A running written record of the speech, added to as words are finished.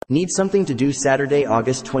Need something to do Saturday,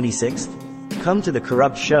 August 26th? Come to the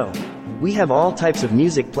Corrupt Show. We have all types of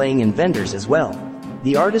music playing and vendors as well.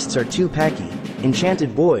 The artists are Too Packy,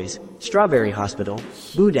 Enchanted Boys, Strawberry Hospital,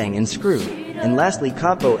 Boudang and Screw, and lastly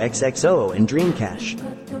Capo XXO and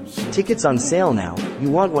Dreamcash. Tickets on sale now,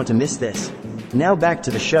 you won't want to miss this. Now back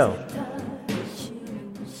to the show.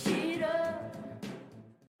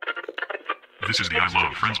 This is the I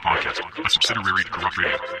Love Friends podcast, a subsidiary to Corrupt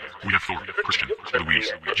Radio. We have Thor, Christian, Louise,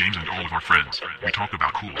 James, and all of our friends. We talk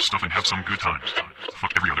about cool stuff and have some good times.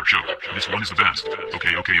 Fuck every other show. This one is the best.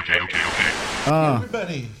 Okay.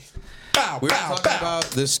 Everybody. We were talking about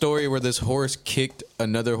this story where this horse kicked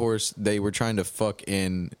another horse they were trying to fuck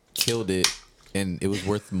and killed it, and it was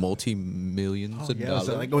worth multi-millions of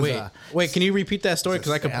dollars. Wait, can you repeat that story?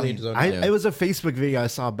 Because I completely zoned out. It was a Facebook video I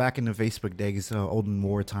saw back in the Facebook days, olden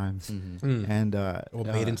war times. And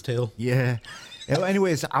Maiden's Tale. Yeah.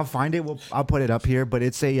 Anyways, I'll find it. I'll put it up here. But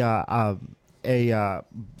it's this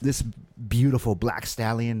beautiful black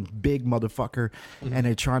stallion, big motherfucker, and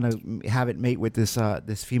they're trying to have it mate with this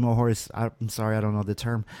female horse. I'm sorry, I don't know the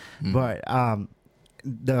term, but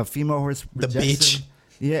the female horse rejects the bitch. him.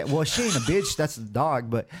 Yeah, well, she ain't a bitch. That's a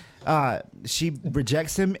dog. But she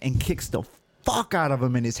rejects him and kicks the fuck out of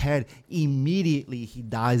him in his head. Immediately, he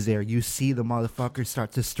dies there. You see the motherfucker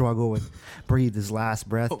start to struggle and breathe his last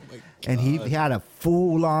breath. Oh my God. And he had a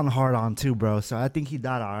full-on hard-on, too, bro. So I think he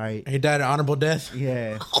died all right. He died an honorable death?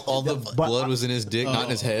 Yeah. All the blood was in his dick, not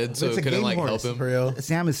in his head, so it couldn't, help him. For real.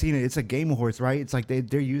 Sam has seen it. It's a game horse, right? It's like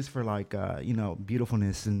they're used for,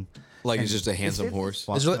 beautifulf's and... It's just a handsome horse.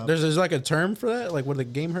 There's like a term for that? Like what the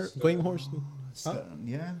game horse?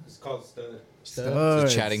 Yeah. It's called stud. It's a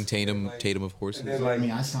chatting Tatum of horses. Then,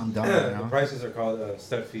 I sound dumb right now. The prices are called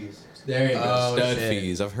stud fees. There you go. Stud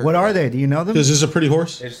fees. I've heard. What are they? Do you know them? Is this a pretty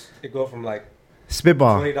horse? It go from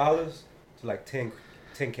Spitball $20 to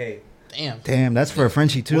 $10K. Damn, that's for a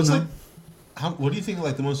Frenchie too. What do you think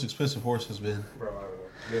the most expensive horse has been? Bro,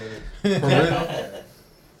 I don't know.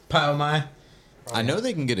 Pile my. I know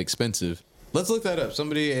they can get expensive. Let's look that up.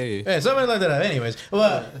 Somebody look that up. Anyways,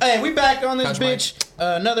 well, hey, we back on this bitch.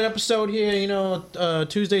 Another episode here.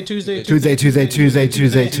 Tuesday. Episode 70.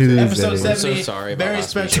 I'm so sorry about very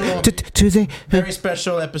special. Tuesday. Very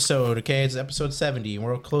special episode. Okay, it's episode 70.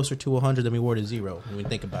 We're closer to 100 than we were to 0 when we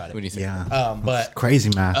think about it. What do you think? Yeah. But crazy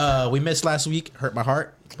math. We missed last week. Hurt my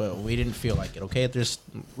heart. But we didn't feel like it. Okay, there's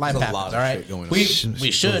life happens. All right, we should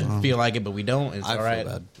feel like it, but we don't. It's all right.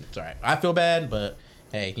 It's all right. I feel bad, but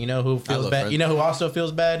hey, you know who feels bad? Friends. You know who also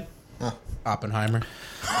feels bad? Oppenheimer.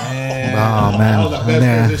 Oh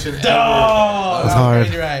man, Position ever. It's hard.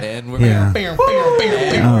 Right. And we're back.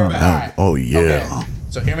 Oh yeah. Okay.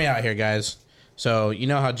 So hear me out here, guys. So you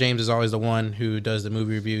know how James is always the one who does the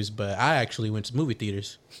movie reviews, but I actually went to movie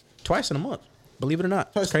theaters twice in a month. Believe it or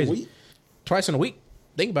not, it's crazy. Twice in a week.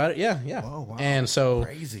 Think about it, yeah. Oh, wow. And so,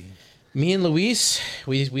 crazy. Me and Luis,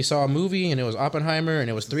 we saw a movie, and it was Oppenheimer, and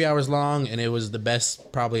it was 3 hours long, and it was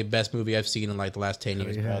probably best movie I've seen in the last 10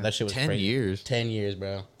 years, bro. That shit was 10 crazy. years? 10 years,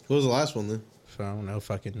 bro. What was the last one then? So, I don't know,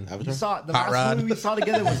 fucking Avatar? The Hot last Rod. movie we saw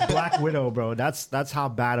together was Black Widow, bro. That's how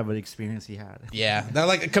bad of an experience he had. Yeah,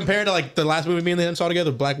 that, compared to the last movie me and them saw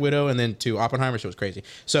together, Black Widow, and then to Oppenheimer, shit was crazy.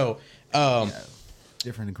 So,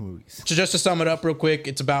 different movies. So just to sum it up real quick,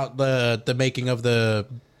 it's about the making of the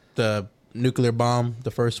nuclear bomb, the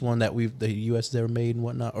first one that the U.S. has ever made and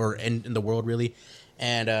whatnot, or in the world really,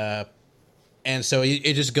 and so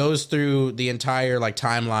it just goes through the entire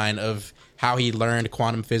timeline of how he learned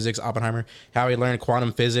quantum physics, Oppenheimer, how he learned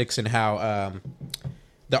quantum physics, and how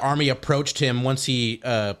the army approached him once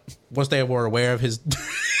they were aware of his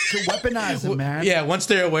To weaponize him, man. Yeah, once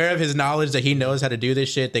they're aware of his knowledge that he knows how to do this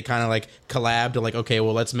shit, they kind of collabed to okay,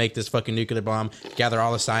 well, let's make this fucking nuclear bomb, gather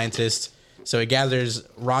all the scientists. So he gathers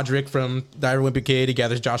Roderick from the Ira Wimpy Kid. He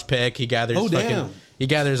gathers Josh Peck. He gathers he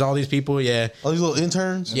gathers all these people. Yeah, all these little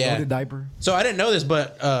interns. Yeah, diaper. So I didn't know this,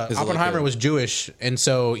 but Oppenheimer was Jewish, and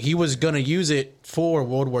so he was gonna use it for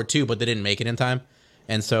World War II, but they didn't make it in time,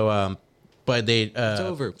 and so but they it's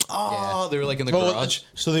over. Oh, they were in the garage.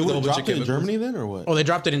 So they would have dropped it in Germany then, or what? Oh, they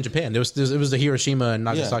dropped it in Japan. It was the Hiroshima and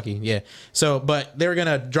Nagasaki. Yeah. So, but they were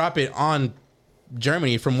gonna drop it on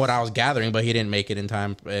Germany, from what I was gathering, but he didn't make it in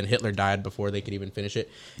time, and Hitler died before they could even finish it.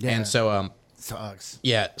 Yeah. And so sucks.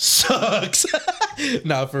 Yeah, sucks.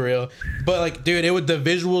 No, for real. But dude, the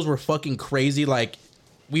visuals were fucking crazy.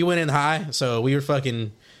 We went in high, so we were off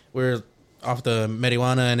the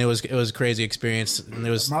marijuana, and it was a crazy experience, and it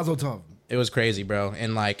was Mazel tov. It was crazy, bro.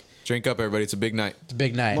 And drink up, everybody. It's a big night. It's a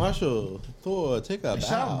big night. Marshall, Thor, take a bow.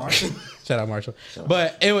 Shout out, Marshall. Shout out, Marshall.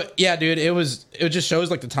 But dude, it just shows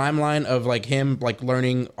the timeline of him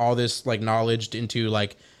learning all this knowledge into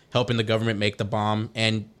helping the government make the bomb.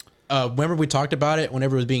 And remember we talked about it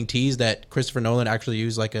whenever it was being teased that Christopher Nolan actually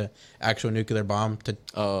used like a actual nuclear bomb to.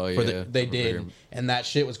 Oh yeah, they did, and that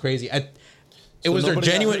shit was crazy. It was their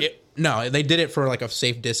genuine. No, they did it for like a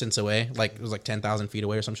safe distance away. Like it was like 10,000 feet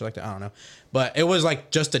away or some shit like that. I don't know, but it was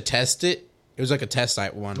like just to test it. It was like a test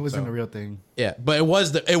site one. It wasn't a real thing. Yeah, but it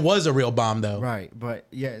was a real bomb though. Right, but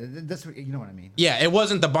yeah, that's what, you know what I mean. Yeah, it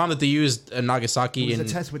wasn't the bomb that they used in Nagasaki. It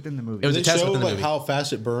was a test within the movie. It was a test within the like movie. how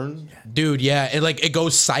fast it burns. Dude, yeah, it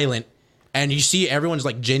goes silent, and you see everyone's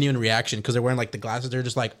like genuine reaction because they're wearing like the glasses. They're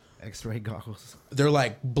just like X-ray goggles. They're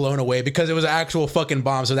like blown away because it was an actual fucking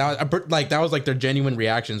bomb. So that was like their genuine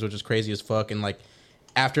reactions, which is crazy as fuck. And like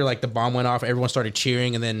after like the bomb went off, everyone started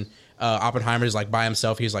cheering, and then Oppenheimer's like by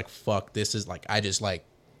himself. He's like, "Fuck, this is like I just like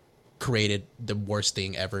created the worst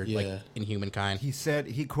thing ever like in humankind." He said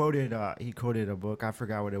he quoted a book. I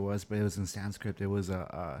forgot what it was, but it was in Sanskrit. It was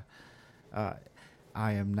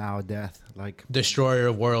I am now death, like Destroyer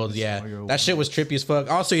of Worlds. Yeah, that shit was trippy as fuck.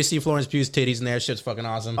 Also, you see Florence Pugh's titties in there. Shit's fucking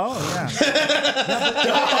awesome. Oh yeah.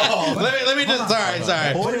 let me just sorry.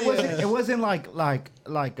 But it wasn't like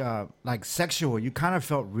sexual. You kind of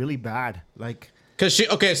felt really bad, like. Cause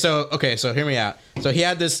so hear me out. So he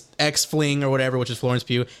had this ex fling or whatever, which is Florence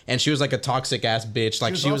Pugh, and she was like a toxic ass bitch.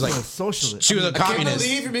 Like she was like a socialist. She was a communist. I can't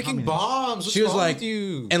believe you're making bombs. What's She was wrong like, with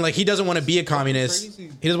you? and like he doesn't want to be a communist. He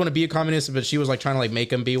doesn't want to be a communist, but she was like trying to like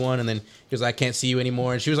make him be one, and then he was like, "I can't see you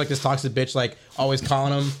anymore." And she was like this toxic bitch, like always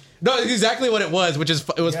calling him. No, it's exactly what it was, which is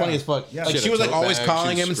it was funny as fuck. Yeah. Like She she had was a like tote always bag,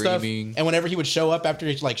 calling she him was and stuff. screaming. And whenever he would show up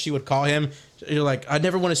after, like she would call him. You're like, I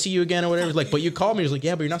never want to see you again or whatever. He's like, but you called me. He's like,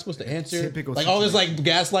 yeah, but you're not supposed to answer. Typical like all this like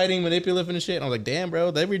gaslighting, manipulative and shit. And I was like, damn,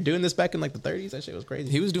 bro, they were doing this back in like the 30s. That shit was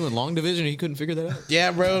crazy. He was doing long division and he couldn't figure that out.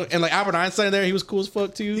 Yeah, bro. And like Albert Einstein there, he was cool as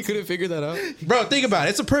fuck too. He couldn't figure that out. Bro, think about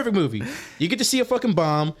it. It's a perfect movie. You get to see a fucking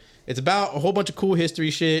bomb. It's about a whole bunch of cool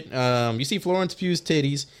history shit. You see Florence Pugh's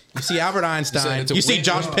titties. You see Albert Einstein. It's a You see win-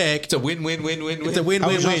 Josh Peck. It's a win-win-win-win-win. It's a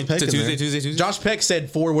win-win-win. Josh Peck It's a in there? Tuesday. Josh Peck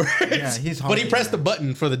said 4 words. Yeah, he's but he hard, pressed yeah. the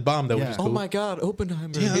button for the bomb though, which Yeah. is cool. Oh my God,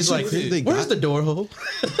 Oppenheimer. Yeah, He's that's like, so crazy. They where's got- the door hole?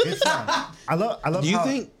 It's, I love. Do you how,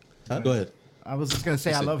 think? Go ahead. I was just gonna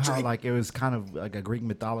say I said love how Drake. like it was kind of like a Greek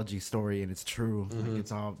mythology story, and it's true. Like,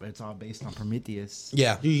 it's all based on Prometheus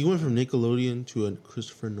Yeah. Dude, you went from Nickelodeon to a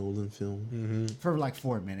Christopher Nolan film. for like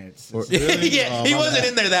 4 minutes. Yeah, he wasn't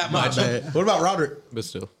in there that much. What about Roderick? But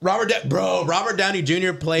still. Robert Downey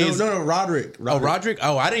Jr. plays. No, Roderick. Oh, Roderick.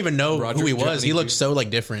 Oh, I didn't even know who Roderick he was. Downey He looked Jr. so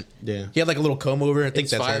like different. Yeah. He had like a little comb over. I think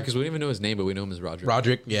It's that's fire it. because we don't even know his name, but we know him as Roger.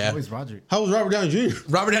 Roderick. Yeah. Always Roger. How was Robert Downey Jr.?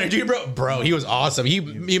 Robert Downey Jr. Bro, he was awesome.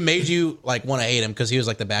 He made you like want to hate him because he was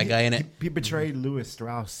like the bad guy in it. He betrayed Louis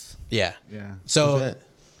Strauss. Yeah. Yeah. So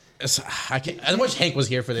Who's I can't. I wish Hank was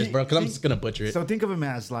here for this, bro, because I'm just gonna butcher it. So think of him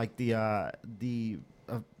as like the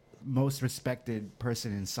most respected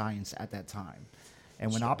person in science at that time.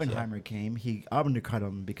 And when Oppenheimer came, he undercut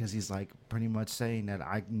him because he's like pretty much saying that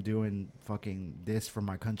I'm doing fucking this for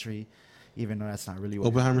my country, even though that's not really what.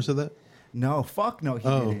 Oppenheimer said that? No, fuck no, he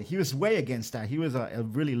didn't. He was way against that. He was a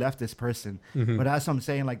really leftist person. But that's what I'm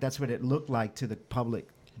saying. Like that's what it looked like to the public,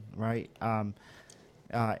 right? And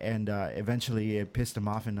eventually it pissed him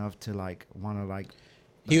off enough to like want to like.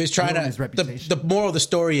 He was trying ruin to. his reputation. The moral of the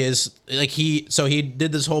story is like he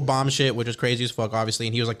did this whole bomb shit, which was crazy as fuck, obviously,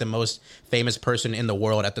 and he was like the most famous person in the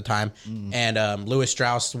world at the time. And Louis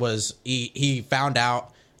Strauss was he found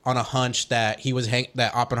out on a hunch that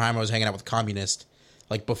that Oppenheimer was hanging out with communists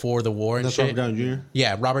like before the war and That's shit. Robert Downey Jr.?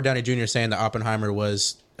 Yeah, Robert Downey Jr. saying that Oppenheimer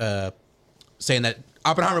was a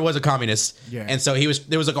communist. Yeah. And so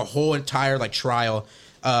there was like a whole entire like trial,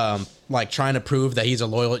 like trying to prove that he's a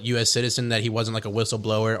loyal U.S. citizen, that he wasn't like a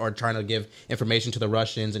whistleblower or trying to give information to the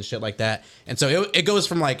Russians and shit like that. And so it goes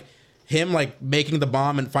from like him like making the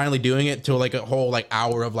bomb and finally doing it to like a whole like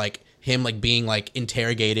hour of like him like being like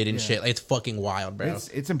interrogated and shit. Like, it's fucking wild, bro.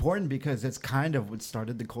 It's important because it's kind of what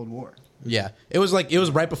started the Cold War. Yeah, it was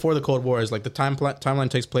right before the Cold War. It's like the timeline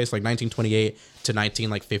takes place like 1928 to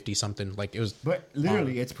 1950 something. Like it was. But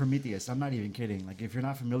literally, it's Prometheus. I'm not even kidding. Like if you're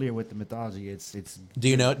not familiar with the mythology, it's. Do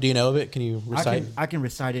you know of it? Can you recite? I can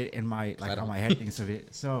recite it in my on my head thinks of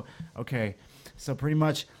it. So okay, so pretty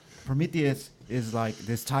much Prometheus is like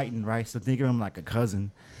this titan, right? So think of him like a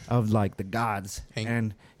cousin of like the gods, Hank.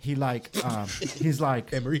 and he like he's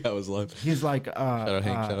like Emery, that was love. he's like Shout out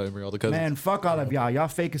Hank, shout out Emery, all the cousins. man, fuck all of y'all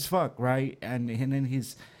fake as fuck, right? And then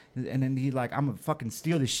he like, I'm gonna fucking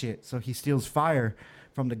steal this shit. So he steals fire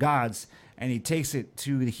from the gods and he takes it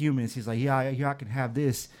to the humans. He's like, yeah, y'all can have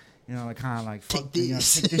this, you know, like kind of like fuck, take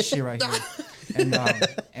this shit right here.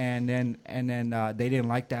 And then they didn't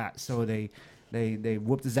like that, so they They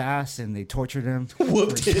whooped his ass and they tortured him.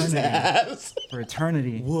 Whooped his ass for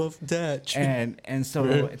eternity. Woof that. And so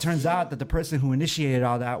it turns out that the person who initiated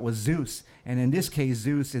all that was Zeus, and in this case,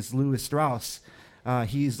 Zeus is Louis Strauss.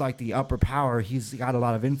 He's like the upper power. He's got a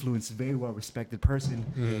lot of influence. Very well respected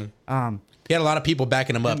person. He had a lot of people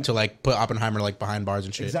backing him up to like put Oppenheimer like behind bars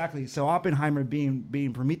and shit. Exactly. So Oppenheimer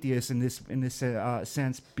being Prometheus in this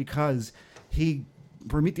sense because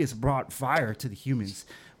Prometheus brought fire to the humans,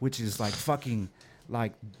 which is like fucking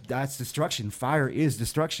like that's destruction. Fire is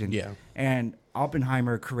destruction. Yeah. And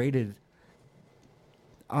Oppenheimer created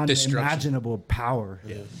unimaginable power.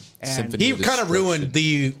 Yeah. And He kind of ruined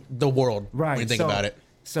the world. right. When you think about it.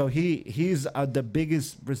 So he's the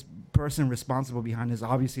biggest person responsible behind this.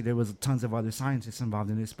 Obviously, there was tons of other scientists involved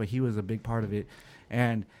in this, but he was a big part of it.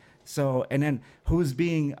 And so, and then who's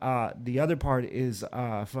being the other part is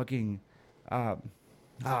fucking.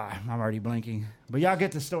 I'm already blanking, but y'all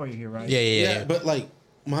get the story here, right? Yeah. But like,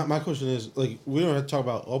 my question is like, we don't have to talk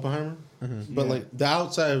about Oppenheimer, but like the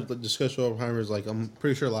outside of the discussion of Oppenheimer is like, I'm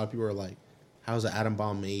pretty sure a lot of people are like, how's the atom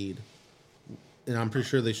bomb made? And I'm pretty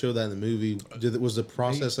sure they showed that in the movie. Was the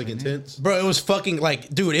process like intense? Bro, it was fucking like,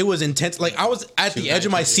 dude, it was intense. Like, I was at the edge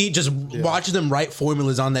of my seat just watching them write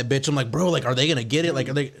formulas on that bitch. I'm like, bro, like, are they gonna get it? Like,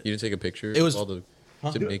 are they? You didn't take a picture? It was- of all the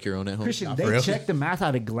to make your own at home. Christian, for they real? checked the math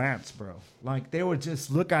at a glance, bro. Like they would just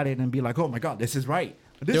look at it and be like, "Oh my god, this is right.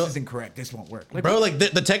 This Yo- is incorrect. This won't work." Like, Bro, like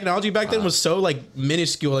the technology back then was so like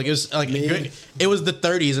minuscule. Like it was like it was the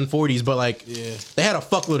 30s and 40s, but like they had a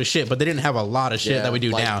fuckload of shit, but they didn't have a lot of shit that we do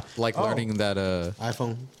like, now. Like learning that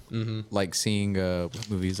iPhone. like seeing what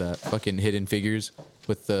movies that fucking Hidden Figures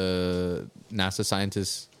with the NASA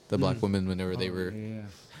scientists, the black women whenever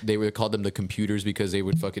they were called them the computers because they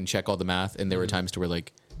would fucking check all the math, and there were times to where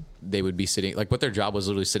like they would be sitting like what their job was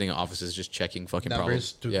literally sitting in offices just checking fucking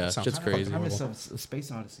Numbers. problems. Dude, Yeah, that sounds just crazy. I miss a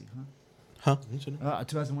Space Odyssey, Huh?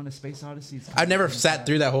 2001: A Space Odyssey. I never sat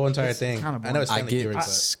through that whole entire It's thing. kinda I know it's I Stanley get Kubrick, but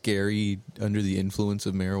scary under the influence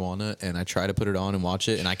of marijuana, and I try to put it on and watch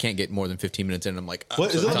it, and I can't get more than 15 minutes in. And I'm like,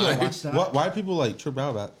 What is it I like? watched that. Why people like trip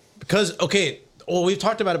out about? because okay, well we've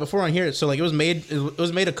talked about it before on here. So like it was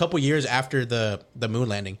made a couple years after the moon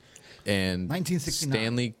landing. And 1969.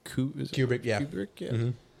 Stanley Kubrick, yeah. Kubrick,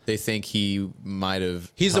 yeah. They think he might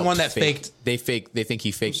have. He's the helped one that faked- They think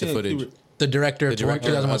he faked the Stanley footage. Kubrick? The director of director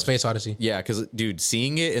 2001: of- Space Odyssey. Yeah, because dude,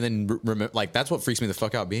 seeing it and then remember, like that's what freaks me the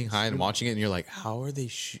fuck out. Being high and watching it, and you're like, how are they?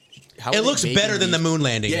 How are It they looks making better than the these- moon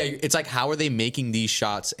landing. Yeah, it's like how are they making these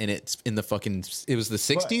shots? And it's in the fucking. It was the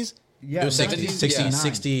 60s. Yeah, It was 60, 1969.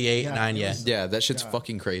 68, Yeah, 9, it yeah. was Yeah, that shit's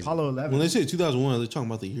fucking crazy. Apollo 11. When they say 2001, they're talking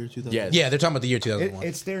about the year 2001. Yeah. Yeah, they're talking about the year 2001.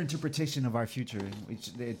 It's their interpretation of our future, which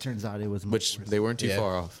it turns out it was much Which worse. they weren't too Yeah.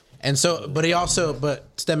 far off. And so, but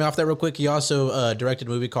stemming off that real quick, he also directed a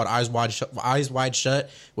movie called Eyes Wide Shut,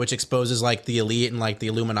 which exposes like the elite and like the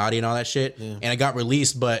Illuminati and all that shit. And it got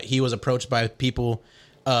released, but he was approached by people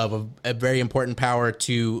of a very important power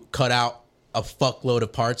to cut out a fuckload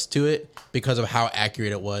of parts to it because of how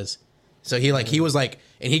accurate it was. So he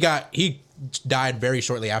died very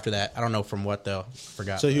shortly after that. I don't know from what though. I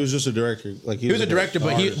forgot. So he was just a director. Like He was a like director,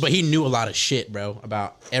 but artist. he knew a lot of shit, bro,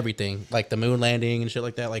 about everything, like the moon landing and shit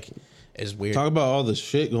like that. Like, it's weird. Talk about all the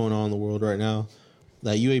shit going on in the world right now.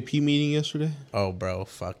 That UAP meeting yesterday, Oh, bro,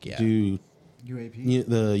 fuck yeah. dude. UAP.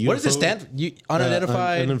 The UFO, What does it stand for?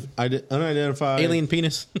 Unidentified unidentified alien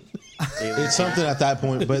penis. It's something at that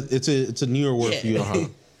point, but it's a newer word for UFO.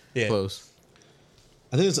 Yeah. Close.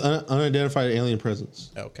 I think it's unidentified alien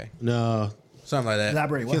presence. Okay. No, Something like that.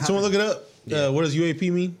 Elaborate. What can someone look it up? What does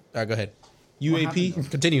UAP mean? All right, go ahead.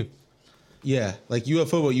 UAP? Continue. Yeah, like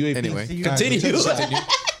UFO, but UAP. Anyway. Continue.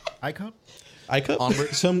 Icon? Icon? Onward.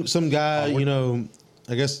 Some guy,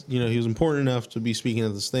 I guess he was important enough to be speaking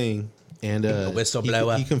of this thing, and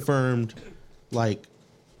whistleblower. he confirmed, like,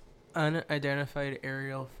 Unidentified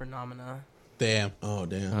aerial phenomena. Damn. oh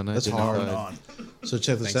damn, Oh, that's nice. hard. So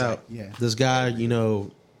check this Thanks, out. yeah. This guy,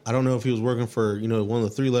 I don't know if he was working for one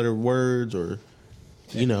of the 3-letter words or,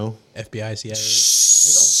 FBI, CIA.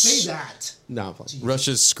 Say that. nah, I'm playing.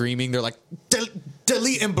 Russia's screaming. They're like,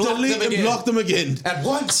 delete and block Delete them and again. block them again. At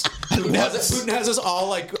once. Putin has us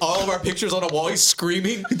all all of our pictures on a wall. He's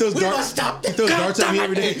screaming. He throws darts at me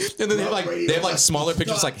every day. And then they have smaller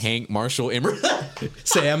pictures like Hank, Marshall, Emmer.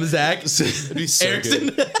 Sam, Zach, It'd be so Erickson.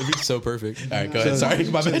 good. It'd be so perfect. All right, go ahead. Sorry,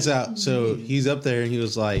 my Check bad. this out. So he's up there and he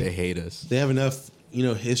was like, They hate us. they have enough,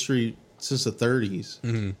 history since the 30s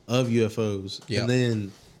of UFOs, Yeah. and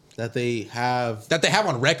then that they have, That they have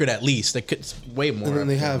on record at least. That could way more. and then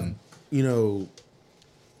they have,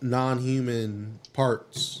 non-human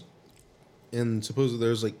parts, and supposedly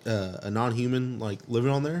there's like a non-human like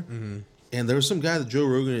living on there, and there was some guy that Joe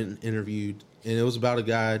Rogan interviewed and it was about a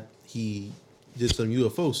guy. He did some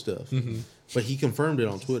UFO stuff, but he confirmed it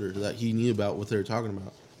on Twitter that he knew about what they were talking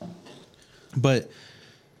about. But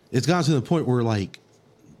it's gotten to the point where, like,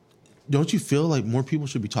 don't you feel like more people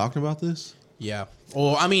should be talking about this? Yeah.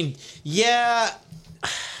 Well, I mean, yeah.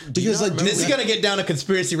 Because like This is gonna get down a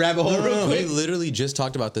conspiracy rabbit hole real We quick. literally just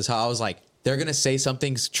talked about this. How I was like, they're gonna say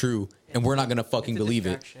something's true, and we're not gonna fucking It's a believe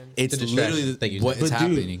it. distraction. It's It's a distraction. literally Thank you. what is But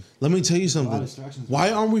dude, happening. let me tell you of something. distractions. Why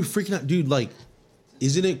aren't we freaking out, dude? Like,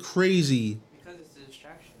 isn't it crazy Because it's a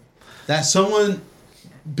distraction. that someone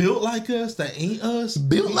built like us that ain't us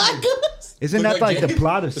Built like us. Isn't that like the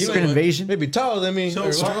plot of Secret Invasion? Maybe taller than me. So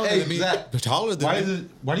Or- why, than me. Zach, Taller than why me. is it?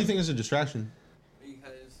 Why do you think it's a distraction?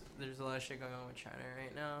 Because there's a lot of shit going on with China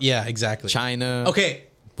right now. yeah, exactly. China. Okay,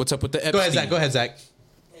 What's up with the Epstein? go ahead, Zach. Go ahead, Zach.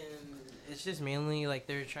 And it's just mainly like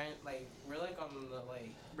they're trying, like, we're like on the, like,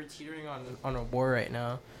 we're teetering on a war right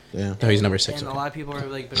now. Yeah. Oh, he's number 6. And Okay. a lot of people are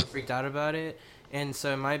like been freaked out about it. And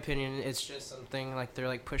so in my opinion, it's just something like they're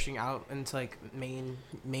like pushing out into like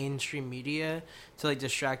mainstream media to like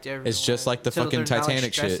distract everyone. It's just like the so fucking they're not, like,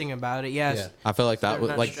 Titanic shit. stressing about it. Yes. Yeah. I feel like that They're was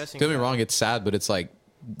not like. stressing Don't get me about wrong. it. It's sad, but it's like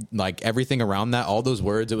everything around that. All those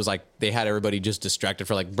words. It was like they had everybody just distracted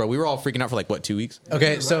for like, bro. We were all freaking out for like what 2 weeks.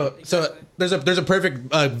 Okay, so there's a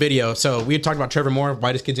perfect video. So we had talked about Trevor Moore,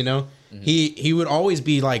 whitest kids you know. He would always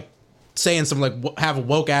be like saying some like have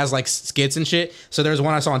woke ass like skits and shit. So there's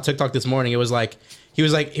one I saw on TikTok this morning. It was like he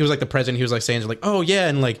was like the president. He was like saying like, oh yeah,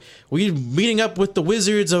 and like we meeting up with the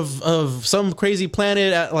wizards of some crazy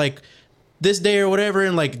planet at like this day or whatever,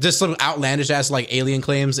 and like just some outlandish ass like alien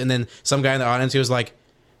claims. And then some guy in the audience, he was like,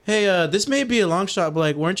 hey, this may be a long shot, but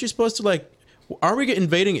like, weren't you supposed to like, are we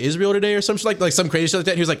invading Israel today or some shit like some crazy shit like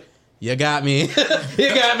that? And he was like, you got me, you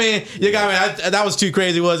got me, you got me. That was too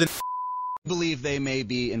crazy, wasn't it? Believe they may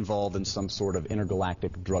be involved in some sort of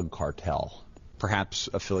intergalactic drug cartel, perhaps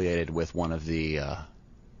affiliated with one of the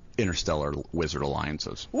interstellar wizard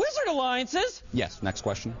alliances. Wizard alliances? Yes, next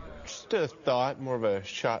question. Just a thought, more of a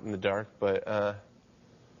shot in the dark, but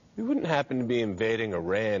we wouldn't happen to be invading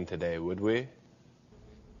Iran today, would we?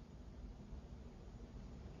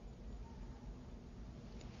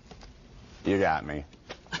 You got me.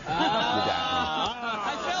 You got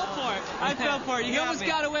I fell for it. You almost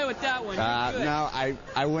got away with that one. me. No,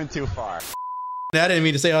 I went too far. I didn't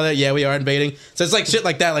mean to say all that. Yeah, we are invading. So it's like shit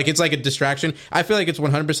like that. Like it's like a distraction. I feel like it's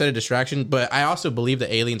 100% a distraction, but I also believe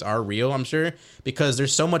that aliens are real, I'm sure, because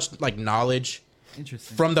there's so much like knowledge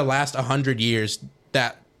from the last 100 years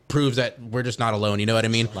that proves that we're just not alone. You know what I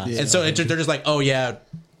mean? And so they're just like, oh yeah,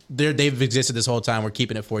 they've existed this whole time. We're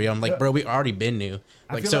keeping it for you. I'm like, bro, we already been new.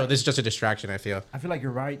 Like, so this is just a distraction, I feel. I feel like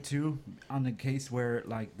you're right too on the case where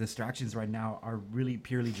like distractions right now are really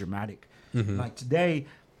purely dramatic. Like today,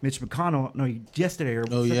 Mitch McConnell. No, yesterday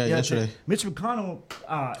or yesterday. Mitch McConnell.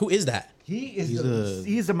 Who is that?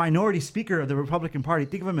 He's a minority speaker of the Republican Party.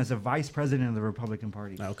 Think of him as a vice president of the Republican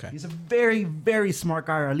Party. Okay. He's a very, very smart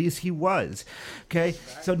guy, or at least he was. Okay.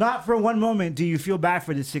 So not for one moment do you feel bad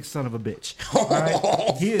for this sick son of a bitch. All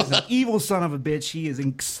right? He is an evil son of a bitch. He is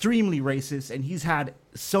extremely racist, and he's had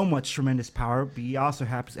so much tremendous power. But he also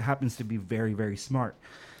happens to be very, very smart.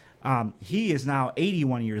 He is now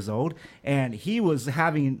 81 years old, and he was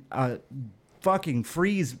having a fucking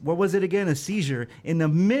freeze. What was it again? A seizure in the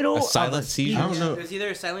middle of silent seizure? I don't know. It was either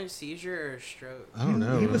a silent seizure or a stroke. I don't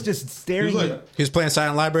know. He was just staring. He was playing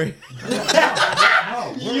Silent Library.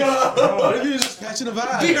 What if he was just catching a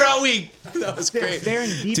vibe? Here all week. That was great. staring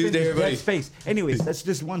deep Tuesday, into his everybody. dead face. Anyways, that's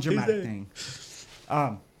just one dramatic thing.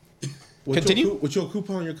 Continue. What's your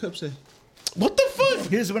coupon on your cup say? What the fuck?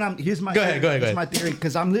 Here's my Go ahead. Here's my theory,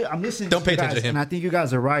 because I'm listening. Don't to pay you guys, attention to him. and I think you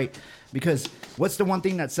guys are right. Because what's the one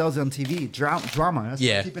thing that sells on TV? Drama. That's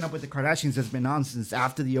Yeah. Keeping Up with the Kardashians has been on since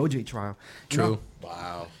after the OJ trial. You True. know?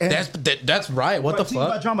 Wow. And- That's right. What the Speaking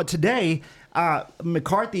about fuck? drama today,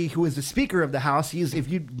 McCarthy, who is the Speaker of the House, if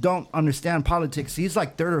you don't understand politics, he's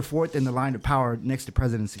like third or fourth in the line of power next to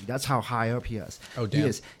presidency. That's how high up he is. Oh, damn. He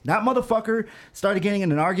is. That motherfucker started getting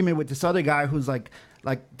in an argument with this other guy who's like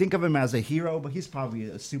think of him as a hero, but he's probably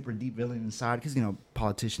a super deep villain inside because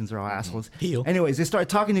politicians are all assholes. Heel. Anyways, they start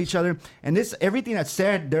talking to each other, and everything that's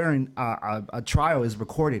said during a trial is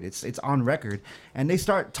recorded. It's on record, and they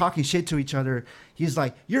start talking shit to each other. He's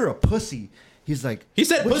like, "You're a pussy." He's like, He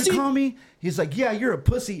said "What'd pussy? you call me?" He's like, "Yeah, you're a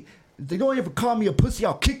pussy. If they don't ever call me a pussy,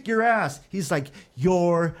 I'll kick your ass." He's like,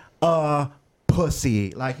 "You're a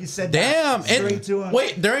pussy." Like he said. Damn. that straight to him.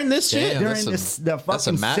 Wait, during this shit? Damn, during that's the fucking That's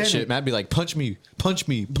some Matt Senate. shit. Matt be like, punch me, Yeah,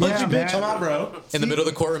 me. man. Come on, bro. In the middle of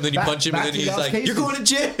the courtroom, then you Back- punch him, and back then to he's those like, cases. "You're going to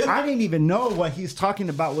jail." I didn't even know what he's talking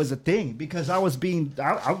about was a thing because I was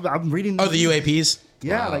I'm reading. Oh, the UAPs?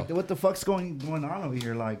 Yeah, Wow. like what the fuck's going on over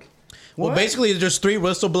here? Like, Well, basically, there's 3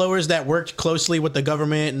 whistleblowers that worked closely with the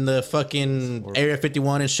government and the fucking Area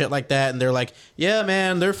 51 and shit like that, and they're like, "Yeah,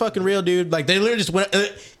 man, they're fucking real, dude." Like, they literally just went.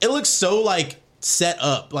 It looks so like set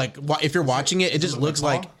up. Like, if you're watching it, it just looks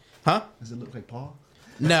like, huh? Does it look like Paul?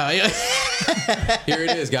 No. Here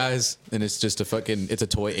it is, guys, and it's just it's a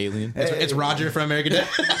toy alien. It's Roger from American Dad.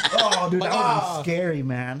 Oh, dude, that was scary,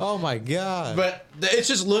 man. Oh my god! But it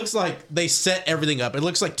just looks like they set everything up. It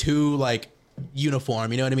looks like too like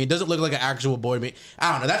uniform. You know what I mean? It doesn't look like an actual boy.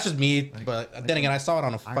 I don't know. That's just me. But then again, I saw it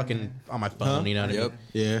on on my phone. You know what I mean?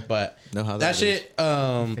 Yeah. But Know how that shit.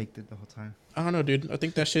 Faked it the whole time. I don't know, dude. I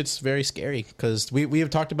think that shit's very scary because we have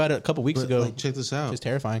talked about it a couple weeks ago. Like, check this out. It's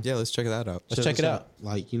terrifying. Yeah, let's check that out. Let's check it out.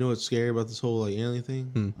 Like, you know what's scary about this whole like alien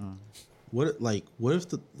thing? What if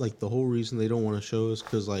the whole reason they don't want to show us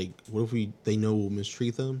because like what if they know we'll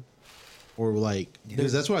mistreat them, or like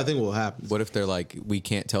because that's what I think will happen. What if they're like, we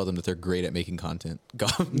can't tell them that they're great at making content?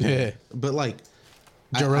 Yeah, but like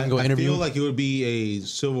Joe Rogan go I interview. feel like it would be a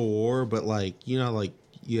civil war, but like you know like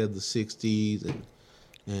you had the '60s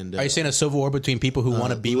and are you saying a civil war between people who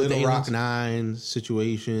want to be with the Little Rock aliens? 9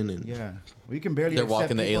 situation and Yeah, we can barely. They're accept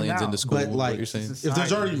walking the people aliens now. into school. But like, what you're saying? if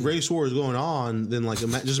there's already race wars going on, then like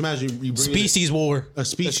just imagine you bring Species war. a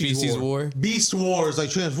species war. Beast wars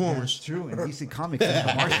like Transformers. It's true. In DC Comics, it's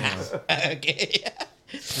the Martians. Okay.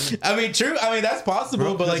 I mean, true. I mean, that's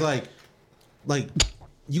possible, Bro, but like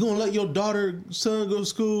you gonna let your son go to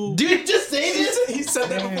school? dude, just say this. He said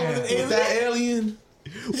that before with an With that alien?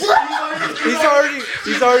 He's already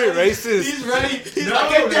racist. He's ready. He's No, like,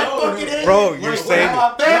 get that no, fucking no. alien. Bro, you're Like, saying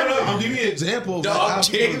what it. about No, that? I'll give you an example of Dog, how it's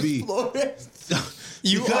gonna James be. Flores.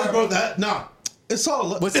 You because, bro, that nah. It's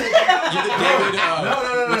all. What's that? You're the David.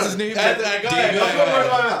 No. What's his name? Go ahead, David, go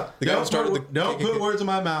ahead. the guy who started the. Don't put words in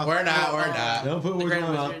my mouth. We're not. Don't put The words in Grand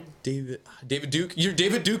my mouth. Wizard. David Duke. You're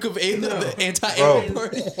David Duke of the anti-alien Bro.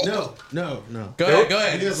 party. No. Go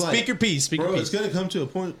ahead. Because, like, Speak your piece. Speak Bro, your it's piece. gonna come to a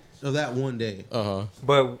point of that one day.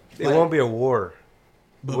 But it won't be a war.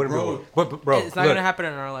 But It wouldn't be a bro, war. But bro, It's not look, gonna happen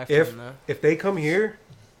in our lifetime, though. if they come here,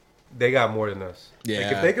 they got more than us. Like,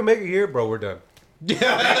 Yeah. if they can make it here, bro, we're done. Bro, he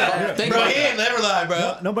ain't never lie,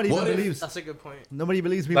 bro. Nobody even What if- believes. That's a good point. Nobody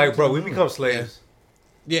believes me. Like, bro, we become slaves.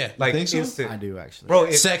 Yeah. Like think so? instant. I do actually. Bro,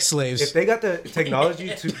 if Sex slaves. they got the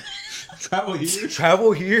technology to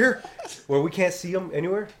travel here. where we can't see them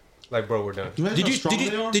anywhere, like, bro, we're done. You imagine how strong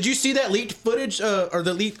they are? Did you see that leaked footage or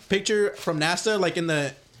the leaked picture from NASA, like in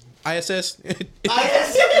the ISS?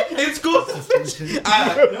 It's cool. The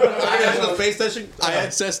space station.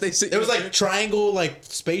 ISS. They say It was like triangle, like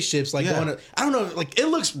spaceships, like Yeah. going. I don't know. Like it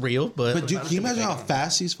looks real, but But dude, can you imagine how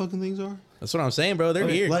fast these fucking things are? that's what I'm saying, bro. They're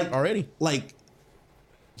here Like already. Like,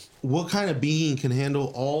 what kind of being can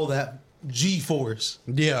handle all that G-force?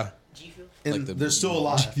 Yeah. And Like the- they're still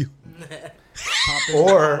alive.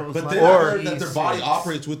 Or, But then I or heard that their body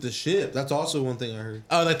operates with the ship. That's also one thing I heard.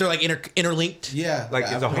 Oh, like they're like interlinked. Yeah, like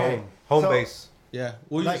it's a home So- base. Yeah.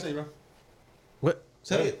 What Like- you say, bro? What?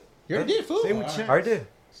 Say it. You already did, fool. Say what you- I already did.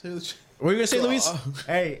 Say the shit. What were you gonna say, Luis?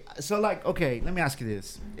 Hey, so like, okay, let me ask you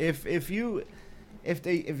this: if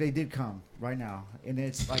they did come right now, and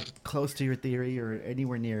it's like close to your theory or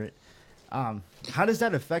anywhere near it, how does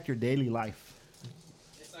that affect your daily life?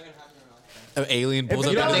 It's not gonna happen in our lifetime. An alien pulls If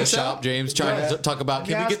up you in don't the think so, shop. James trying to talk about.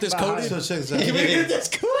 Can we get this about coded? So check this out. Can we get this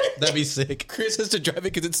coded? That'd be sick. Chris has to drive it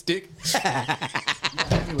because it's stick.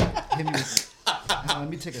 Hit me with- let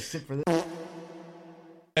me take a sip for this.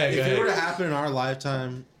 If it were to happen in our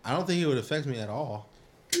lifetime, I don't think it would affect me at all.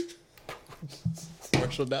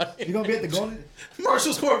 Marshall died. You gonna be at the Golden?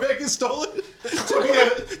 Marshall's Corvette gets stolen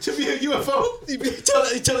to be a UFO.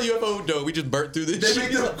 Tell a UFO, no, we just burnt through this. They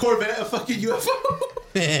make the Corvette a fucking UFO.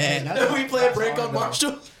 And we play a prank on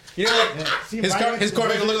Marshall. You know, like, See him his riding his into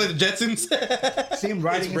Corvette the look like the Jetsons. See him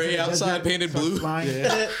riding It's Ray into the outside, desert, painted starts blue. flying.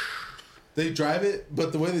 Yeah. They drive it,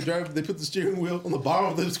 but the way they drive it, they put the steering wheel on the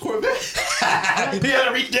bottom of this Corvette. You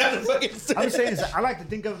gotta reach down and fucking. I'm saying is I like to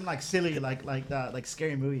think of them like silly, like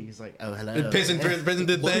scary movies, like oh hello. Prison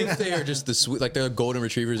did What thing. if they are just the sweet, like they're golden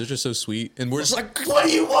retrievers? They're just so sweet, and we're just like, what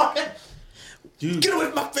do you want? Dude, Get away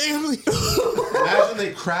from my family. imagine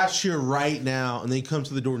they crash here right now and they come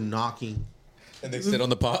to the door knocking. And they sit on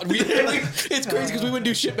the pod. It's crazy because we wouldn't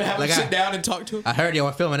do shit but have Like them I- sit down and talk to them. I heard y'all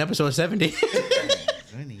are filming episode 70.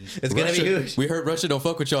 It's gonna be huge. We heard Russia don't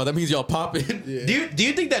fuck with y'all. That means y'all popping. Do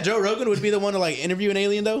you think that Joe Rogan would be the one to like interview an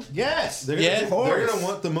alien though? Yes. They're Yeah, gonna, of they're course. gonna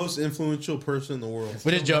want the most influential person in the world.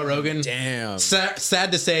 But it's Joe Rogan. Damn.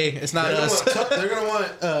 Sad to say, it's not They're gonna us. want, they're gonna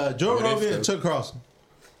want Joe What if Rogan the- and Chuck Carlson.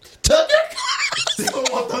 Tucker. They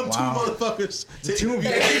don't want them two motherfuckers. Two,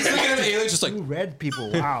 He's looking at the aliens just like, two red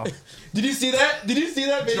people. Wow. Did you see that? Did you see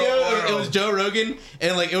that video? It was Joe Rogan,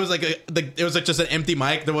 and like it was like it was like just an empty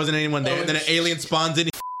mic. There wasn't anyone there, and then an alien spawns in.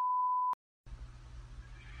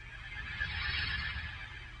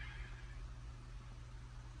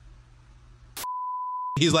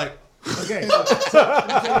 He's like, Okay.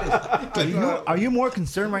 Are you more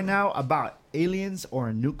concerned right now about aliens or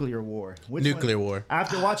a nuclear war? Which nuclear one? war.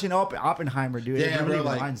 After watching Oppenheimer, dude, Yeah, it really bro,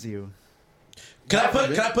 like- reminds you. Can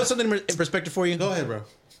I put something in perspective for you? Go ahead, bro.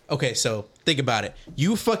 Okay, so think about it.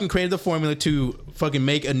 You fucking created the formula to fucking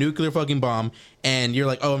make a nuclear fucking bomb, and you're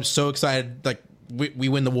like, oh, I'm so excited. Like, we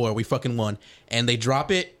win the war. We fucking won. And they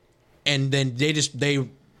drop it, and then they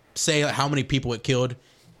say like, how many people it killed.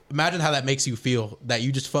 Imagine how that makes you feel, that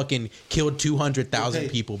you just fucking killed 200,000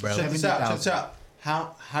 people, bro. Check this out. Check this out.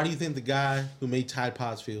 How do you think the guy who made Tide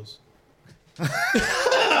Pods feels?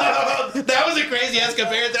 That was a crazy ass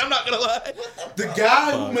comparison. I'm not gonna lie. The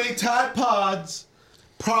guy who made Tide Pods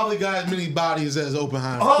probably got as many bodies as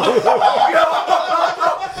Oppenheimer. No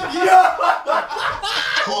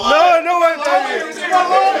way, baby.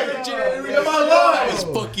 Am I lying? it's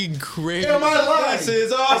fucking crazy. Am I lying? This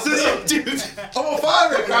is awesome, dude. I'm on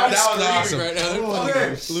fire right now. That was awesome. Right now,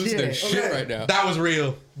 they're fucking losing their shit right now. That was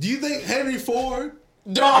real. Do you think Henry Ford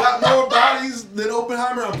got more bodies than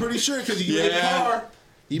Oppenheimer? I'm pretty sure because he made the car.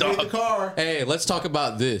 He made the car. Hey, let's talk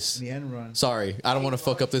about this. The end run. Sorry, I don't want to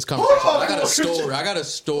fuck up this conversation. on, I got a Christian. story. I got a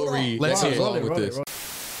story Let's that's hear it. along with this.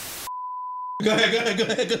 Go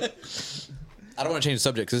ahead. I don't want to change the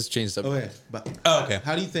subject because this changed the subject. Okay, but Oh, okay.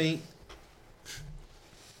 how do you think?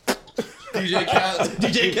 DJ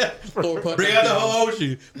Cat. Bring out the whole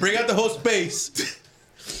ocean. Bring out the whole space.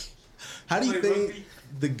 How do you think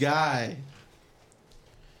the guy?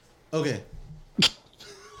 Okay.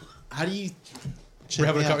 How do you? We're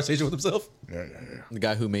having a out. conversation with himself. The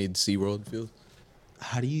guy who made SeaWorld feels.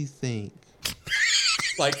 How do you think?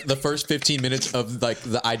 Like the first 15 minutes of like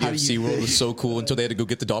the idea How of do you SeaWorld think? was so cool until they had to go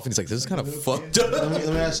get the dolphin. He's like, this is kind of fucked up. Let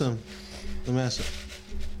me ask him.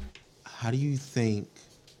 How do you think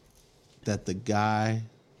that the guy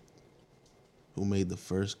who made the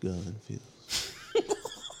first gun feels?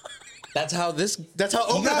 That's how You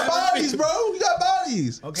got bodies, bro. You got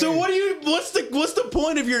bodies, Okay. So what's the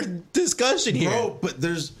point of your discussion here? bro. But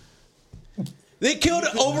there's They killed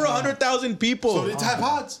over 100,000 people. so did Tide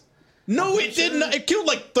Pods. No, it didn't. It killed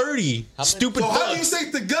like 30. Stupid So how do you fucks.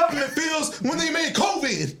 think the government feels when they made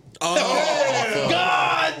COVID?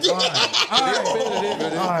 God!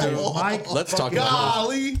 All right, Mike. Let's talk about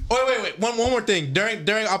Golly. Wait. One more thing. During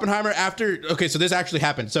Oppenheimer, okay, so this actually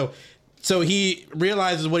happened. So he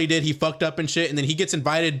realizes what he did. He fucked up and shit, and then he gets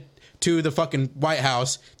invited to the fucking White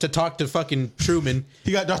House to talk to fucking Truman.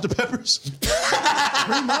 He got Dr. Peppers.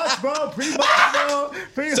 Pretty much, bro.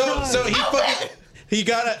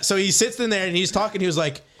 So he sits in there and he's talking. He was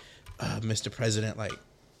like, Mr. President, like,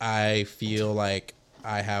 I feel like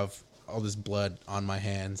I have all this blood on my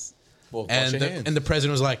hands. Well, wash and your hands. the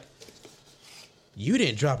president was like, you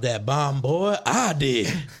didn't drop that bomb, boy. I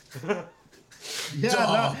did.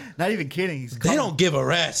 Yeah, not even kidding. He's They don't give a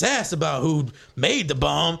rat's ass about who made the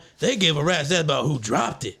bomb. They give a rat's ass about who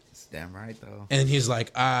dropped it. damn right though. And he's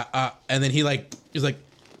like, and then he's like,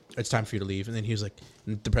 it's time for you to leave. And then he was like,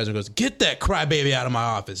 and the president goes, get that crybaby out of my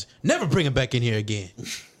office. Never bring him back in here again.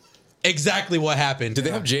 Exactly what happened. Did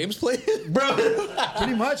they have James play it? Bro,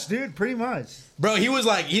 Pretty much, dude. Pretty much. bro, he was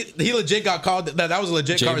like, he legit got called. That was a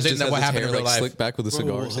legit James conversation. just That has what his happened hair in real like life. slicked back with a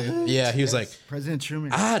cigar. Yeah, he was like, President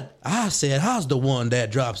Truman. I said I was the one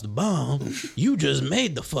that drops the bomb. You just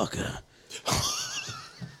made the fucker.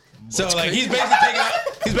 So like he's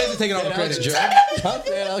basically taking all the Alex credit. Jones?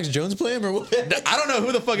 They had Alex Jones play him or what? I don't know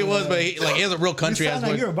who the fuck it was, but he has a real You country ass sound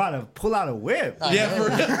like voice. you're about to pull out a whip. Yeah, for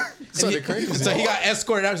real. So And they're crazy. So he got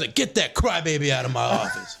escorted out. He's like, get that crybaby out of my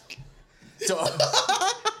office.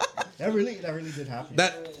 That really did happen.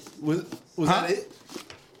 That Was Huh? that it?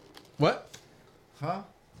 what? Huh?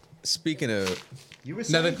 Speaking of, You were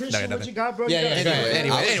saying, Nothing. Christian, No, what you got, bro? Yeah, You yeah. got-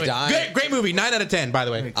 Anyway, I was dying. great movie. 9 out of 10, by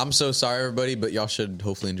the way. I'm so sorry, everybody, but y'all should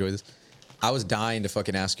hopefully enjoy this. I was dying to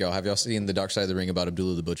fucking ask y'all. Have y'all seen The Dark Side of the Ring about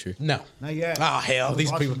Abdullah the Butcher? No. Not yet. Oh, hell, I was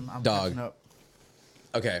these watching- people- I'm Dog. catching up.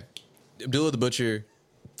 Okay. Abdullah the Butcher,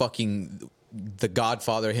 fucking the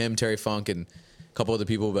Godfather, him, Terry Funk, and a couple other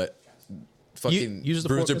people, but fucking use the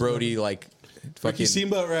Bruiser fork as Brody, like fucking. You seem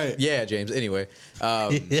about right. Yeah, James. Anyway,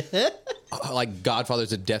 like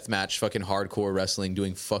Godfather's a death match, fucking hardcore wrestling,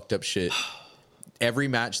 doing fucked up shit. Every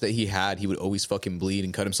match that he had, he would always fucking bleed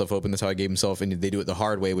and cut himself open. That's how he gave himself, and they do it the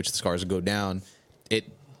hard way, which the scars would go down. It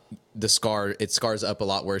scars up a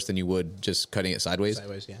lot worse than you would just cutting it sideways.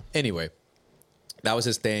 Sideways, yeah. Anyway, that was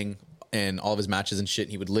his thing. and all of his matches and shit.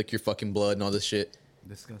 And he would lick your fucking blood and all this shit.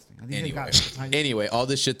 Disgusting. I think Anyway, all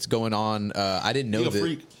this shit's going on. I didn't know that.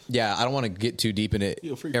 Freak. Yeah, I don't want to get too deep in it.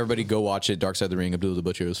 Everybody go watch it. Dark Side of the Ring. Abdullah the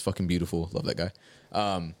Butcher. It was fucking beautiful. Love that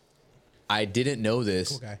guy. I didn't know this.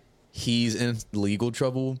 Cool guy. He's in legal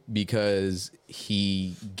trouble because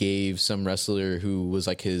he gave some wrestler who was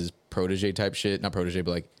like his protege type shit. Not protege,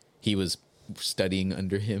 but like he was studying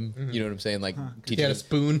under him. You know what I'm saying? Like He had a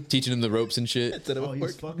spoon. teaching him the ropes and shit.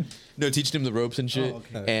 he's fucking. No, teaching him the ropes and shit.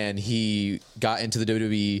 And he got into the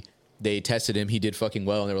WWE. They tested him. He did fucking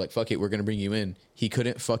well. And they were like, fuck it, we're going to bring you in. He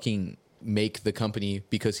couldn't fucking make the company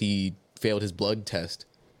because he failed his blood test.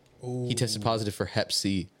 Ooh. He tested positive for Hep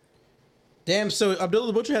C. Damn, so Abdullah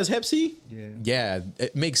the Butcher has Hep C? Yeah,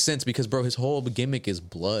 it makes sense because, bro, his whole gimmick is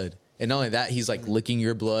blood. And not only that, he's like licking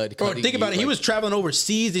your blood. Bro, think about it. He was traveling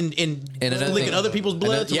overseas and licking other people's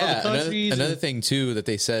blood from other countries. Another thing, too, that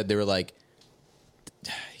they said, they were like,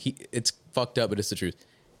 it's fucked up, but it's the truth.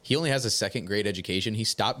 He only has a second grade education. He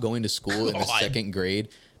stopped going to school in the second grade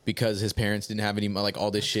because his parents didn't have any, like, all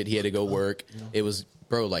this shit. He had to go work. It was,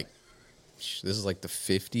 bro, like, this is like the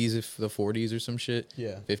 50s, if the 40s or some shit.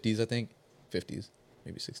 Yeah. 50s, I think. 50s.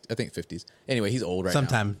 Maybe 60s. I think 50s. Anyway, he's old right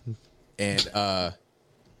Sometime. now. And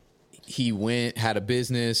he went, had a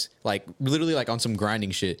business, like, literally, like, on some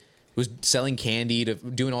grinding shit. Was selling candy, to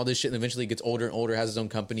doing all this shit, and eventually gets older and older, has his own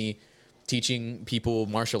company, teaching people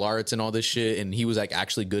martial arts and all this shit. And he was, like,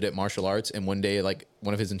 actually good at martial arts. And one day, like,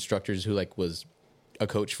 one of his instructors who, like, was a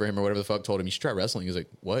coach for him or whatever the fuck told him, you should try wrestling. He was like,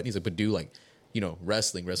 what? And he's like, but do, like, you know,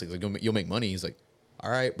 wrestling. He's like, you'll make money. He's like,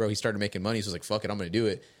 all right, bro. He started making money. So he was like, fuck it, I'm going to do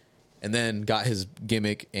it. And then got his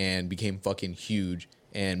gimmick and became fucking huge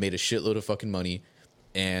and made a shitload of fucking money.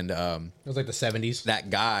 And it was like the 70s. That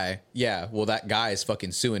guy, that guy is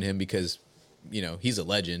fucking suing him because, you know, he's a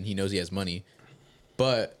legend. He knows he has money.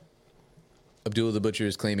 But Abdullah the Butcher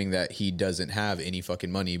is claiming that he doesn't have any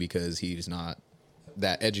fucking money because he's not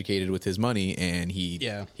that educated with his money and he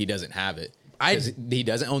doesn't have it. He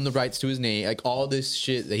doesn't own the rights to his name. Like, all this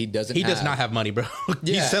shit that he doesn't have. He does not have money, bro.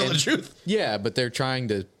 He's telling the truth. Yeah, but they're trying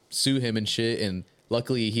to sue him and shit, and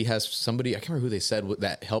luckily he has somebody, I can't remember who they said,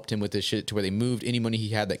 that helped him with this shit to where they moved any money he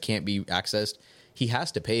had that can't be accessed. He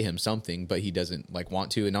has to pay him something, but he doesn't, like,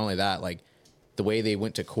 want to. And not only that, like, the way they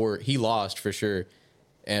went to court, he lost for sure.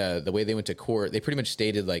 The way they went to court, they pretty much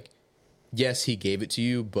stated, like, yes, he gave it to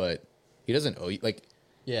you, but he doesn't owe you. Like,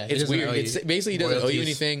 yeah, it's weird. It's basically, he doesn't owe you royalties.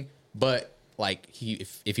 anything, but, like,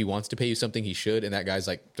 if he wants to pay you something, he should. And that guy's,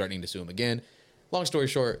 like, threatening to sue him again. Long story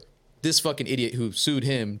short, this fucking idiot who sued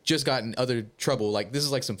him just got in other trouble. Like, this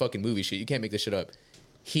is like some fucking movie shit. You can't make this shit up.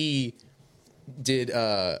 He did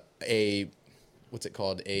what's it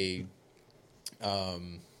called? A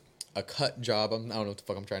cut job. I don't know what the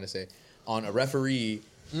fuck I'm trying to say. On a referee,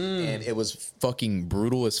 and it was fucking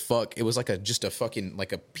brutal as fuck. It was like just a fucking,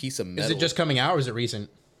 like, a piece of metal. Is it just coming out or is it recent?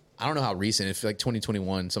 I don't know how recent. It's like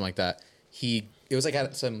 2021, something like that. It was like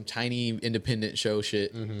at some tiny independent show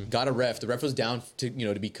shit. Got a ref. The ref was down to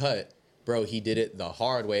be cut. Bro, he did it the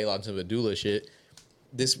hard way. Lots of Abdullah shit.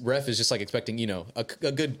 This ref is just like expecting, a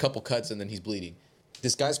good couple cuts and then he's bleeding.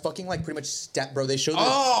 This guy's fucking, like, pretty much bro. They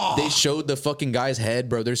showed the fucking guy's head,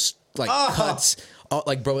 bro. There's like cuts.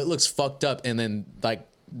 Like, bro, it looks fucked up. And then, like,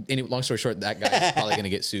 long story short, that guy's probably gonna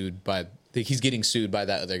get sued he's getting sued by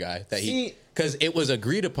that other guy because it was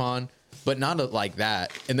agreed upon. But not like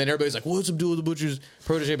that. And then everybody's like, what's Abdullah the Butcher's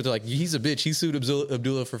protege? But they're like, he's a bitch. He sued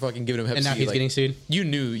Abdullah for fucking giving him Hep C. And now he's getting sued? You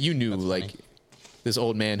knew, like, funny. This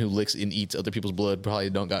old man who licks and eats other people's blood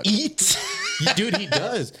probably don't got... Eat? Dude, he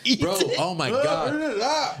does. Bro, oh my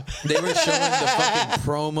God. They were showing the fucking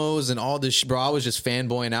promos and all this shit. Bro, I was just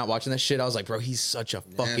fanboying out watching that shit. I was like, bro, he's such a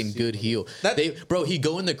fucking good heel. Bro, he'd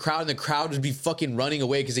go in the crowd and the crowd would be fucking running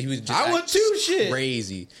away because he was just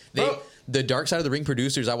crazy. The Dark Side of the Ring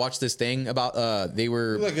producers, I watched this thing about, they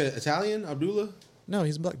were... Like an Italian, Abdullah? No,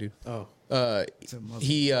 he's a black dude. Oh. The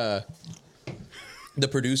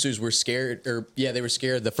producers were scared, they were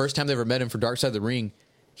scared. The first time they ever met him for Dark Side of the Ring,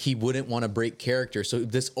 he wouldn't want to break character. So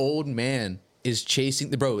this old man is chasing,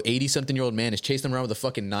 80-something-year-old man is chasing them around with a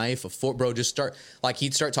fucking knife, a fork, bro, he'd start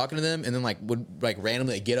talking to them and then, like, would, like,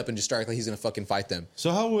 randomly get up and just start like he's going to fucking fight them.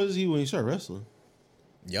 So how was he when he started wrestling?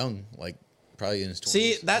 Young, like, probably in his 20s.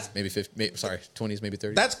 See, that's... Maybe 20s, maybe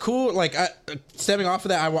 30s. That's cool. Like, stemming off of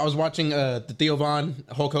that, I was watching the Theo Von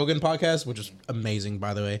Hulk Hogan podcast, which is amazing,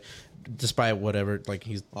 by the way, despite whatever, like,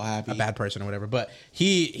 he's a bad person or whatever. But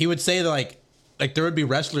he would say that, like there would be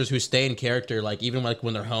wrestlers who stay in character, like, even, like,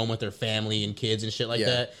 when they're home with their family and kids and shit like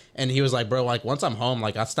that. And he was like, bro, like, once I'm home,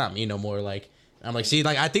 like, that's not me no more. Like, I'm like, see,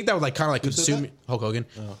 like, I think that would, like, kind of, like, consume... Hulk Hogan.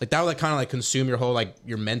 Oh. Like, that would, like, kind of, like, consume your whole, like,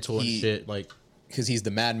 your mental and shit, like... because he's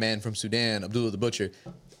the madman from Sudan, Abdullah the Butcher.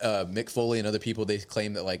 Mick Foley and other people, they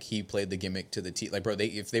claim that like he played the gimmick to the T. Like, bro,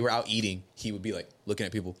 if they were out eating, he would be like looking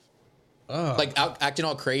at people, like acting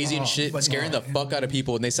all crazy and shit, scaring the fuck out of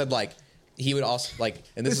people. And they said like he would also like,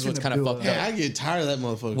 and this is what's kind of fucked up. I get tired of that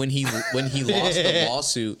motherfucker. When he lost the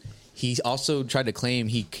lawsuit, he also tried to claim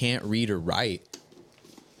he can't read or write.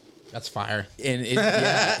 That's fire. And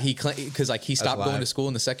he because like he stopped going to school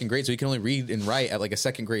in the 2nd grade, so he can only read and write at like a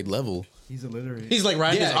 2nd grade level. He's illiterate. He's like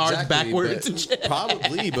writing his R's backwards and shit.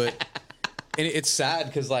 Probably, but and it's sad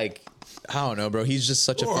because like I don't know, bro. He's just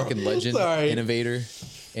such a fucking legend, innovator,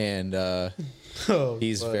 and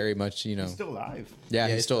he's very much He's still alive. Yeah,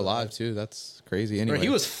 he's still alive too. That's crazy. Anyway, bro, he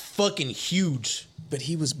was fucking huge. But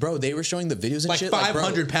he was, bro. They were showing the videos and like shit.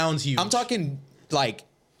 500 pounds huge. I'm talking like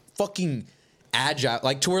fucking agile,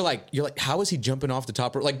 like to where like you're like, how is he jumping off the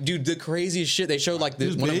top? Like, dude, the craziest shit. They showed like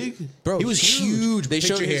this. He was big? Bro, he was huge. They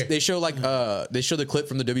show like they show the clip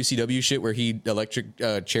from the WCW shit where he electric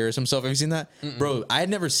chairs himself. Have you seen that? Bro, I had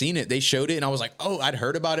never seen it. They showed it and I was like, oh, I'd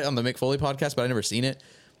heard about it on the Mick Foley podcast, but I never seen it.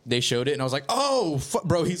 They showed it and I was like, oh,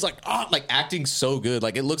 bro, he's like, like acting so good.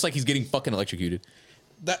 Like it looks like he's getting fucking electrocuted.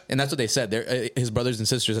 And that's what they said. They're his brothers and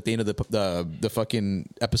sisters at the end of the fucking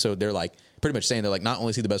episode. They're like pretty much saying they're like, not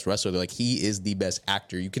only is he the best wrestler, they're like he is the best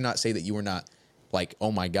actor. You cannot say that you were not like,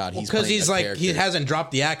 oh my god, he's because he's like character. He hasn't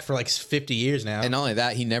dropped the act for like 50 years now. And not only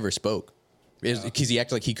that, he never spoke because he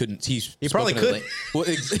acted like he couldn't. He probably could.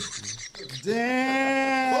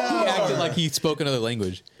 Damn. He acted like he spoke another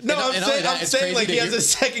language. No, I'm saying like he has a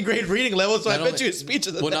 2nd grade reading level, so I bet you his speech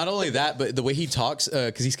is. Well, not only that, but the way he talks,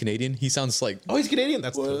 because he's Canadian, he sounds like. Oh, he's Canadian.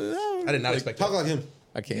 That's. I did not expect. Talk that. like him.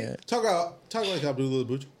 I can't Talk like Abdullah the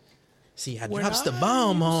Butcher. See, I drops the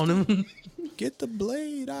bomb on him. Get the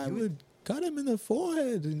blade. I would cut him in the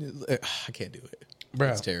forehead. And I can't do it, bro.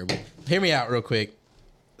 It's terrible. Hear me out real quick.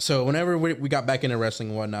 So whenever we got back into wrestling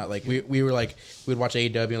and whatnot, like we were like we'd watch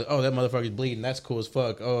AEW and like, oh, that motherfucker's bleeding. That's cool as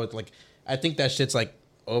fuck. Oh, it's like I think that shit's like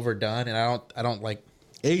overdone, and I don't like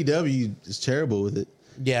AEW is terrible with it.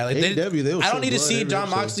 Yeah, like AEW. I don't need to see John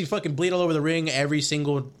Moxley fucking bleed all over the ring every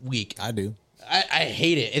single week. I do. I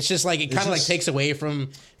hate it. It's just like it kind of like takes away from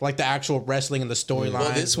like the actual wrestling and the storyline.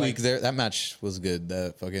 Well, this week that match was good.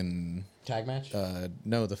 The fucking tag match.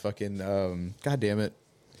 No, the fucking god damn it.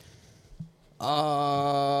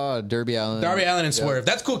 Darby Allin and Swerve.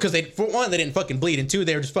 That's cool because for one, they didn't fucking bleed, and two,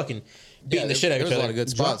 they were just fucking beating the shit out of each other. There was a lot of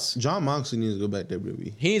good spots. John Moxley needs to go back to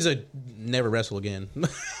WWE. He needs to never wrestle again.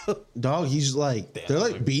 Dog, he's like they're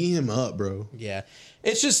like beating him up, bro. Yeah,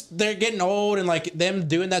 it's just they're getting old, and like them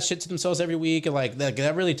doing that shit to themselves every week, and like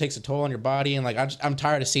that really takes a toll on your body. And like I'm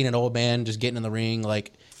tired of seeing an old man just getting in the ring.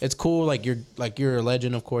 Like it's cool, like you're a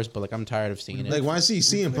legend, of course, but like I'm tired of seeing it. Like, why is he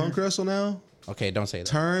CM Punk wrestle now? Okay, don't say that.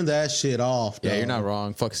 Turn that shit off. Dog. Yeah, you're not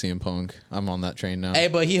wrong. Fuck CM Punk. I'm on that train now. Hey,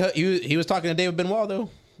 but he was talking to David Benoit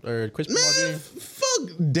though, or Chris Benoit. Fuck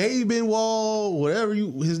Dave Benoit, whatever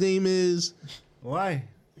his name is. Why?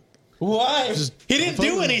 Just he didn't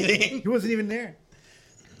do anything. He wasn't even there.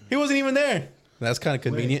 He wasn't even there. That's kind of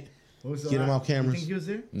convenient. Get him off cameras. You think he was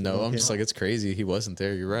there? No, I'm just like it's crazy. He wasn't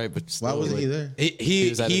there. You're right, but still, why wasn't he there? He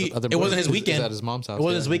was at his other it wasn't his boys- weekend. He was at his mom's house. It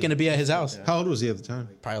wasn't his weekend to be at his house. How old was he at the time?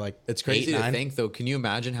 Probably like It's crazy 8, to 9. think, though. Can you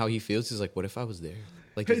imagine how he feels? He's like, what if I was there?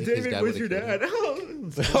 Like, Hey, his David, dad where's your would've killed dad?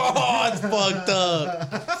 him. Oh, it's fucked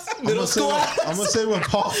up. Middle school. I'm gonna say what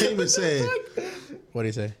Paul Heyman said. What did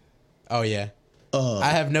he say? Oh yeah. I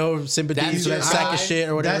have no sympathy That's for that your sack guy? of shit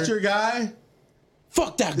or whatever. That's your guy?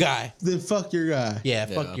 Fuck that guy. Then fuck your guy. Yeah,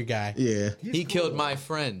 fuck your guy. Yeah. He killed my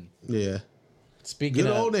friend. Yeah. Speaking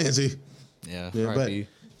Good of old Nancy. Yeah, Yeah, but R.I.P.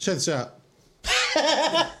 check this out.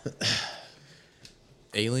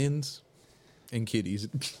 Aliens and kitties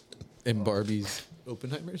and Barbies.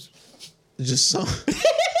 Oppenheimers. Just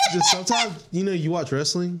sometimes, you watch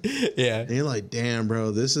wrestling yeah. and you're like, damn,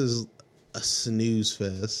 bro, this is a snooze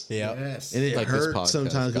fest. Yeah. Yes. And it Like this hurts podcast,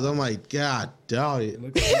 sometimes because I'm like, God, dog, it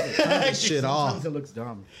looks shit off. Sometimes it looks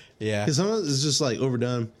dumb. Yeah. Because sometimes it's just like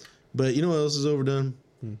overdone. But you know what else is overdone?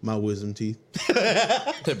 My wisdom teeth.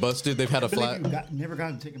 They busted. They've had a flat. Never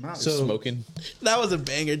got to take them out. So Smoking. That was a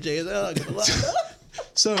banger, Jay. I'm not gonna lie.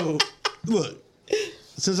 So, look,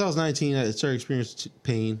 since I was 19, I started experiencing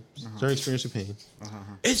pain.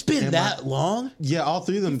 It's been And that long? Yeah, all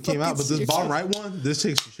three of them came out, but this bottom right one, this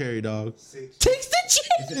takes the cherry, dog. Takes the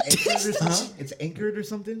Is it anchored or something? It's anchored or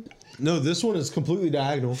something? No, this one is completely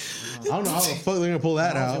diagonal. I don't know how the fuck they're gonna pull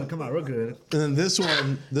that It's out. gonna come out real good. And then this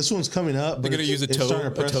one's coming up. They're but gonna use a it's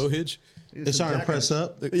starting to toe hitch. It's starting to press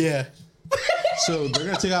up. Yeah. So they're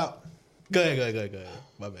gonna take out. Go ahead.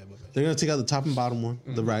 My bad. They're gonna take out the top and bottom one,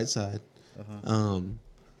 the right side.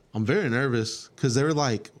 I'm very nervous because they were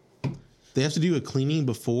like, they have to do a cleaning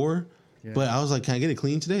before. Yeah. But I was like, can I get it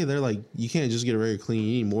clean today? They're like, you can't just get it very clean.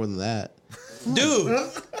 You need more than that. Dude,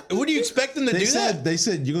 what do you expect them to do that? They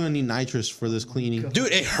said you're going to need nitrous for this cleaning.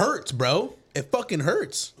 Dude, it hurts, bro. It fucking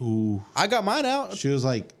hurts. Ooh. I got mine out. She was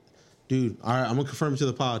like, dude, all right, I'm going to confirm it to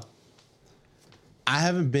the pod. I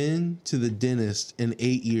haven't been to the dentist in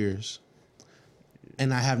 8 years.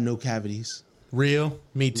 And I have no cavities. Real?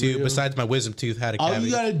 Me too. Real. Besides my wisdom tooth had a cavity.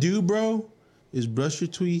 cavity. All you got to do, bro, is brush your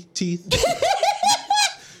teeth.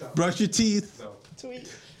 Brush your teeth.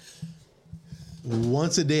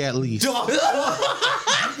 Once a day at least.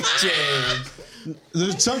 James.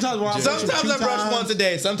 There's sometimes where sometimes I brush once a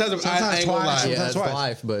day. Sometimes I ain't gonna lie. Yeah, that's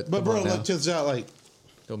life, but bro, look, check this out. Like,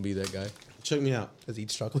 don't be that guy. Check me out. Does he eat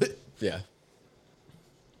chocolate? Yeah.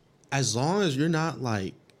 As long as you're not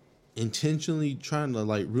like intentionally trying to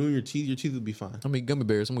like ruin your teeth will be fine. I mean, gummy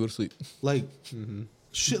bears. I'm gonna go to sleep. Like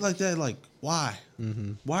shit like that. Like, why?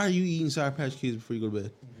 Why are you eating Sour Patch Kids before you go to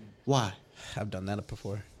bed? Why? I've done that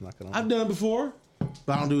before. I'm not gonna lie. I've done it before,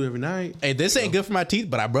 but I don't do it every night. Hey, this ain't good for my teeth,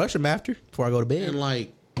 but I brush them after before I go to bed. And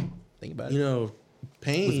like, think about it. You know,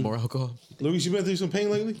 pain. With more alcohol. Louis, you been through some pain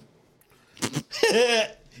lately? You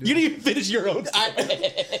didn't even finish your own.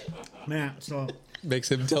 Man, so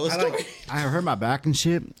makes him tell a story. I hurt my back and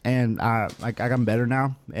shit, and I got better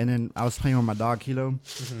now. And then I was playing with my dog Kilo,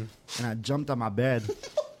 and I jumped on my bed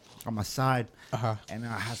on my side, and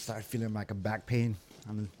I started feeling like a back pain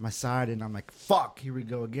on my side, and I'm like, fuck, here we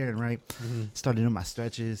go again, right? Started doing my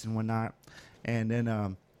stretches and whatnot, and then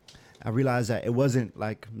I realized that it wasn't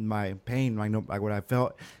like my pain, like what I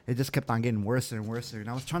felt. It just kept on getting worse and worse. And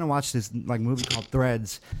I was trying to watch this like movie called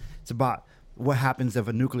Threads. It's about what happens if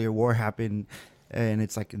a nuclear war happened, and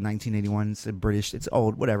it's like in 1981. It's British. It's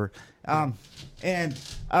old, whatever.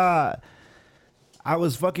 I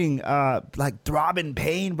was fucking like throbbing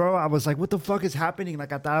pain, bro. I was like, what the fuck is happening?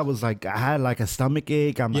 Like I thought I was like I had like a stomach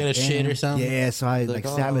ache. I'm you like, had a shit or something? Yeah, so I like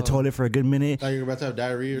sat in the toilet for a good minute. Thought you were about to have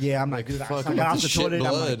diarrhea. Yeah, I'm like, dude, I got off the toilet.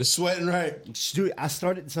 I'm like, sweating right. Dude, I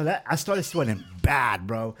started sweating bad,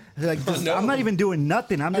 bro. Like I'm not even doing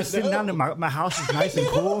nothing. I'm just sitting down there. My house is nice and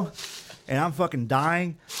cool, and I'm fucking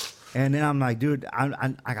dying. And then I'm like, dude,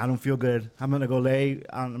 I don't feel good. I'm gonna go lay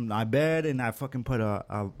on my bed, and I fucking put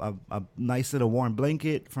a nice little warm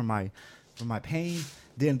blanket for my pain.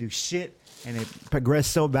 Didn't do shit, and it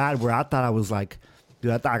progressed so bad where I thought I was like,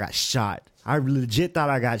 dude, I thought I got shot. I legit thought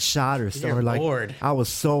I got shot or something. You're like bored. I was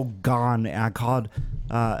so gone, and I called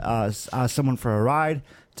someone for a ride,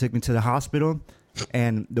 took me to the hospital,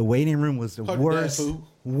 and the waiting room was the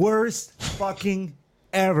worst fucking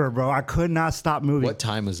ever, bro. I could not stop moving. What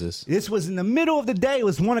time was this? This was in the middle of the day. It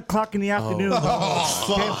was 1:00 in the afternoon.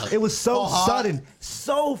 It was so sudden,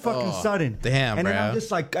 so fucking sudden. Damn, and bro. then I'm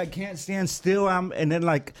just like, I can't stand still. I'm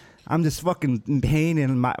just fucking in pain.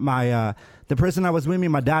 And my the person that was with me,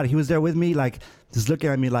 my dad, he was there with me, like just looking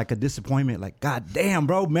at me like a disappointment, like, God damn,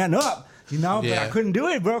 bro, man up, you know. Yeah. But I couldn't do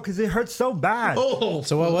it, bro, because it hurt so bad.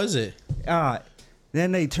 So what was it?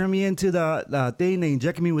 Then they turned me into the thing. They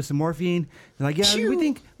injected me with some morphine. They're like, yeah, we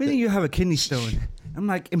think you have a kidney stone. I'm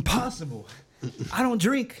like, impossible. I don't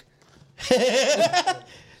drink. That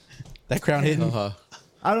crown hitting.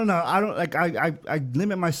 I don't know. I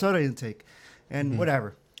limit my soda intake, and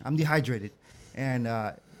whatever. I'm dehydrated, and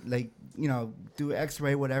do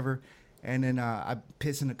X-ray, whatever, and then I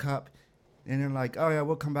piss in a cup. And they're like, oh, yeah,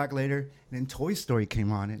 we'll come back later. And then Toy Story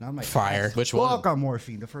came on. And I'm like, fire. Which one? Fuck on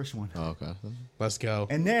morphine, the first one. Oh, okay. Let's go.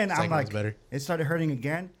 And then Second I'm like, one's better. it started hurting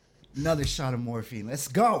again. Another shot of morphine. Let's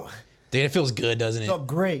go. Dude, it feels good, doesn't it? Felt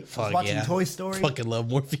great. I was Fuck watching yeah. Toy Story. Fucking love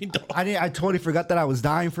morphine, dog. I totally forgot that I was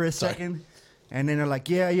dying for a second. And then they're like,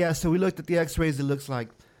 yeah. So we looked at the x-rays. It looks like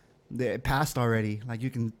it passed already. Like you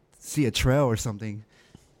can see a trail or something.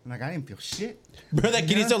 I'm like, I didn't feel shit. Bro, that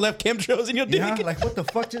kidney still left chemtrails in your dick. Yeah, like what the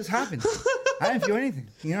fuck just happened? I didn't feel anything,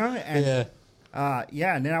 you know? And,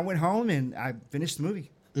 and then I went home and I finished the movie.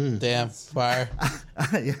 Damn, fire.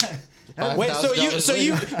 Yeah. Wait, so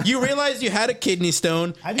you realized you had a kidney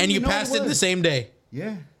stone and you passed it the same day?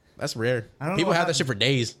 Yeah. That's rare. I don't People know have that shit for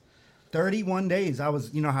days. 31 days. I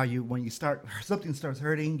was, you know how when you start, something starts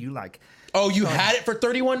hurting, you like. Oh, you had it for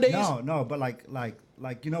 31 days? No, but like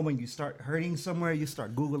you know when you start hurting somewhere, you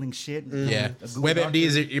start Googling shit. Yeah. Google WebMD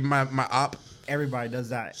is doctor. my op. Everybody does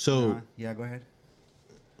that. So yeah, go ahead.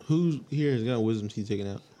 Who here has got wisdom teeth taken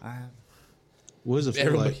out? I have. What does it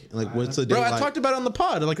feel like? Like what's the day Bro, like? I talked about it on the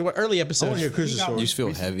pod, like early I episodes. want to hear Chris's story. You just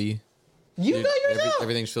feel heavy. You Dude, know yours out.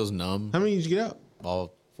 Everything feels numb. How many did you get out?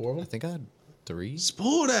 All 4 of them? I think I had 3.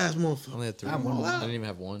 Spoiled ass motherfucker. I only had 3. I have one. I didn't even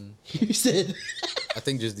have 1. You said. I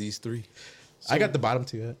think just these 3. I got the bottom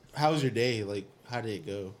 2. How was your day? Like, how did it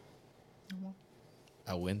go?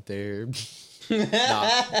 I went there.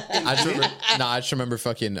 I just remember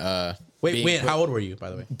fucking. Wait, how old were you, by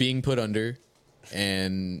the way? Being put under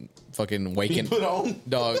and fucking waking. Put on?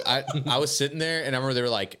 Dog, I was sitting there and I remember they were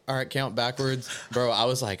like, all right, count backwards. Bro, I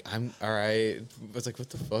was like, I'm all right. I was like, what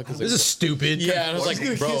the fuck? I was This like, is stupid. yeah, and I was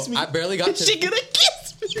like, bro, I barely got to. She gonna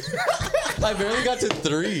kiss me? I barely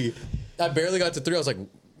got to 3. I was like,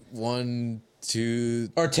 1, 2,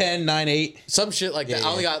 Or 10, 9, 8. some shit like that. I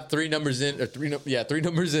only got 3 numbers in, or 3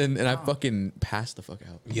 numbers in, and I fucking passed the fuck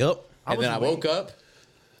out. Yep. And then I woke up,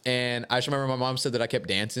 and I just remember my mom said that I kept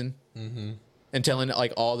dancing and telling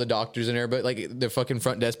like all the doctors and everybody, like the fucking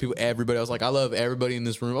front desk people, everybody. I was like, I love everybody in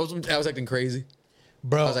this room. I was acting crazy,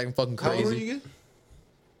 Bro. I was acting fucking How old were crazy. you again?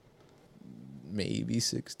 Maybe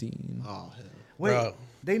 16. Oh, hell. Wait, Bro.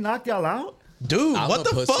 they knocked y'all out? Dude, I'm what a the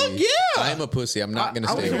pussy. fuck? Yeah. I'm a pussy. I'm not gonna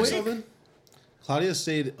I stay was here. awake. Something? Claudia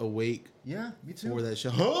stayed awake Yeah, me too. for that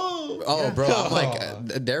show. Oh, Oh, bro, I'm like,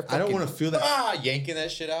 they're. I don't fucking- want to feel that. yanking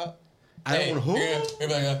that shit out. I don't want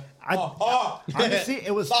to. Honestly,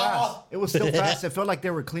 it was fast. It was so fast. It felt like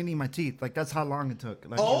they were cleaning my teeth. Like that's how long it took.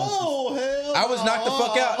 Like, Oh, hell. I was knocked the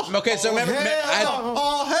fuck out. Okay, so remember,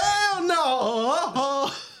 Hell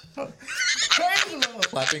no.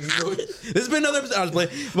 Clapping. this has been another episode. I was playing,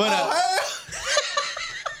 but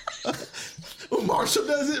Marshall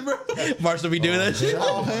does it, bro. Marshall be doing that shit.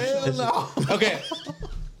 Oh, hell no. Okay,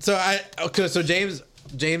 so James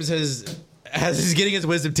is getting his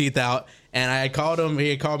wisdom teeth out, and I called him.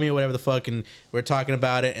 He called me or whatever the fuck, and we're talking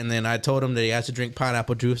about it. And then I told him that he has to drink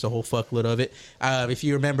pineapple juice, a whole fuckload of it. If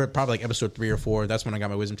you remember, probably like episode 3 or 4, that's when I got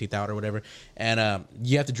my wisdom teeth out or whatever. And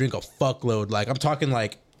you have to drink a fuckload. Like I'm talking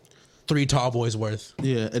like 3 tall boys worth.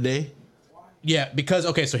 Yeah, a day. Yeah, because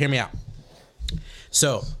okay, so hear me out.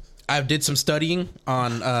 So I did some studying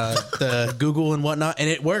on the Google and whatnot, and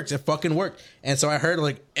it works. It fucking worked. And so I heard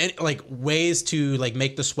like ways to like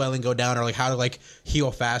make the swelling go down, or like how to like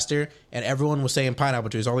heal faster. And everyone was saying pineapple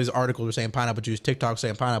juice. All these articles were saying pineapple juice. TikTok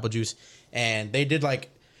saying pineapple juice, and they did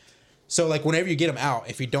like. So like whenever you get them out,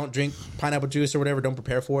 if you don't drink pineapple juice or whatever, don't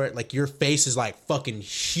prepare for it. Like your face is like fucking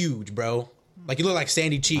huge, bro. Like you look like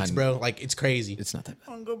Sandy Cheeks, bro. Like it's crazy. It's not that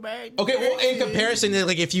bad. go back. Okay, well, in comparison,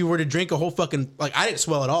 like if you were to drink a whole fucking, like I didn't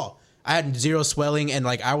swell at all. I had 0 swelling, and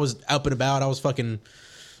like I was up and about. I was fucking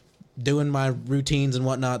doing my routines and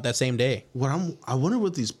whatnot that same day. I wonder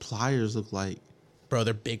what these pliers look like. Bro,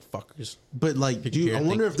 they're big fuckers. But like, you I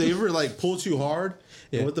wonder if they ever like pull too hard,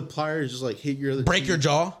 Yeah. and with the pliers just like hit your other Break cheek. your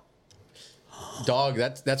jaw. Dog,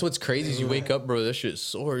 that's what's crazy. Is you wake up, bro, that shit's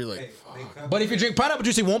sore. You're like, fuck. But if you drink pineapple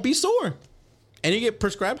juice, it won't be sore. And you get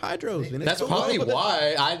prescribed hydros. And That's it's probably cool.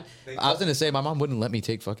 why I was gonna say my mom wouldn't let me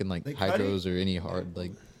take fucking like They cut hydros or any hard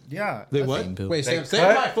like Yeah, They that's- what? pain pill. Wait, They say it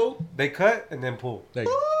right, cut, fool. they cut and then pull. There you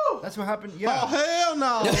go. That's what happened. Yeah. Oh hell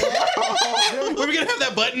no! We're going to have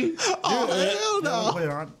that button. Oh hell No, no! put it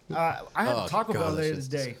on. I had Oh, Taco Bell God, that later shit's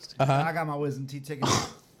today. Uh-huh. I got my wisdom teeth taken out.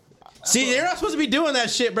 See, you're not supposed to be doing that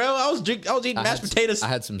shit, bro. I was eating mashed potatoes. I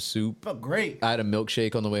had some soup. Felt great. I had a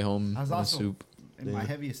milkshake on the way home. I was and also soup. in my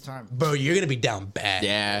heaviest time. Bro, you're going to be down bad.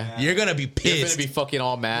 Yeah. You're going to be You're pissed. gonna be fucking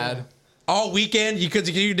all mad. All weekend? Because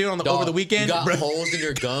you do it on the, Dog, over the weekend? You got Bro. holes in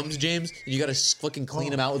your gums, James. And you gotta fucking clean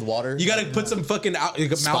them out with water. You gotta put some fucking Spot-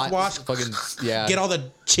 mouthwash. Fucking yeah. Get all the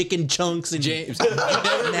chicken chunks and James, you never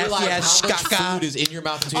Nasty realize ass how much caca. food is in your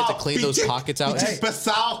mouth until you have to clean those pockets out. Hey.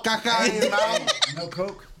 Pesao caca in your mouth. No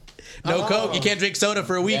Coke. no Coke. You can't drink soda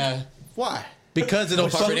for a week Yeah. Why? because it'll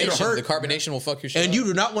fucking Carbonation. hurt. The carbonation will fuck your shit And up. you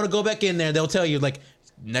do not want to go back in there. They'll tell you like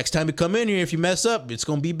next time you come in here, if you mess up, it's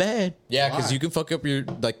gonna be bad. Yeah, because you can fuck up your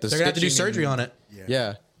like the. They're gonna have to do stitching surgery and- on it.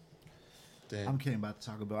 Yeah. I'm kidding about the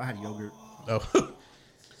Taco Bell. I had yogurt. Oh,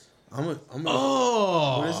 I'm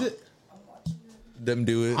oh. What is it? Them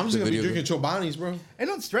do it. I'm just the gonna be video drinking Chobanis, bro. And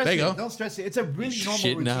don't stress There it. you go. Don't stress it. It's a really normal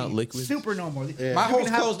Shitting routine. out liquids. Super normal. My You hole's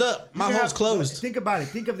can have- closed up. you My can hole's have- closed. Think about it.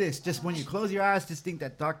 Think of this. Just when you close your eyes, just think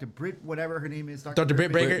that Dr. Britt, whatever her name is, Dr.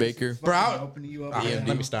 Britt Baker. Baker. Bro, opening you up.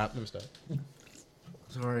 let me stop.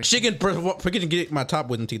 Sorry. She can forget to get my top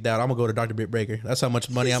wisdom teeth out. I'm gonna go to Dr. Britt Baker. That's how much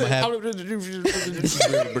money I'm gonna have. All right, let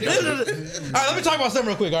me talk about something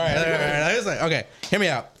real quick. All right. It's like, okay, hear me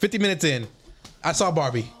out. 50 minutes in, I saw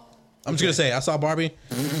Barbie. I'm just gonna say I saw Barbie,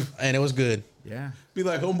 and it was good. Yeah. Be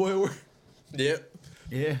like homeboy at work. Yep.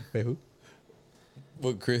 Yeah. Wait, who?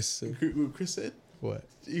 What Chris said. What Chris said? What?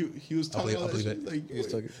 He was talking I'll about believe that it. shit. Like, He was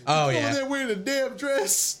talking. Oh over yeah, there wearing a damn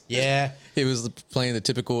dress. yeah. He was playing the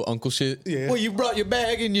typical uncle shit. Yeah. Well, you brought your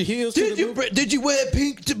bag and your heels. to the movie. Did you wear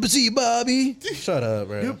pink to see Barbie? Shut up,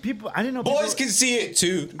 bro. Dude, people, I didn't know. Boys people, can see it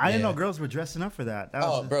too. I didn't Yeah. know girls were dressing up for that. That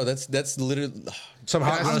Oh, was, bro, that's literally. Some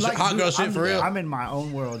hot girl, I'm like, hot girl dude, shit for real. I'm in my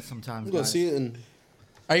own world sometimes. I'm gonna guys. see it and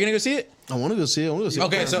Are you gonna go see it? I want to go see it.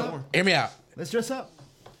 Okay, so hear me out. Let's dress up.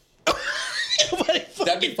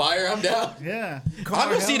 That'd be fire. I'm down. Yeah. I'm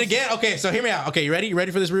gonna see it again. Okay, so hear me out. Okay, you ready? You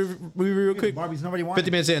ready for this movie real quick? Barbie's nobody wants.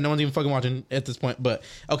 50 minutes in, no one's even fucking watching at this point. But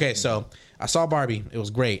okay, so I saw Barbie. It was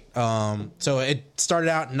great. So it started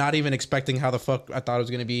out not even expecting how the fuck I thought it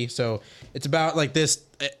was gonna be. So it's about like this.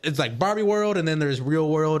 It's like Barbie world, and then there's real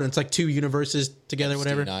world, and it's like two universes together,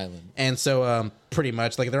 whatever. Island. And so pretty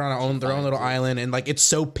much like they're on their own little island, and like it's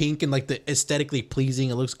so pink and like the aesthetically pleasing.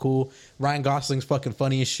 It looks cool. Ryan Gosling's fucking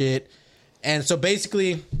funny as shit. And so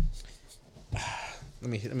basically, let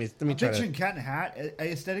me try Picturing to. Cat in the Hat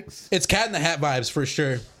aesthetics. It's Cat in the Hat vibes for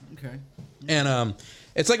sure. Okay. And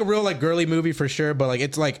it's like a real like girly movie for sure, but like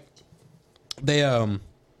it's like they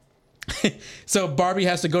so Barbie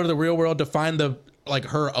has to go to the real world to find the like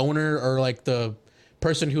her owner or like the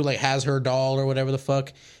person who like has her doll or whatever the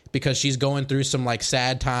fuck, because she's going through some like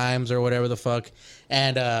sad times or whatever the fuck.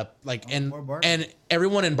 And and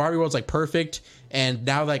everyone in Barbie world's like perfect, and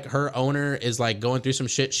now like her owner is like going through some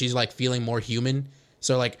shit. She's like feeling more human.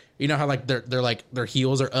 So like, you know how like they're like their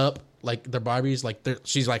heels are up, like their Barbies, like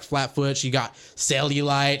she's like flat foot. She got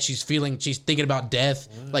cellulite. She's thinking about death,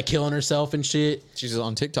 like killing herself and shit. She's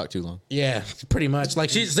on TikTok too long. Yeah, pretty much. Like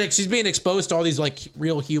she's being exposed to all these like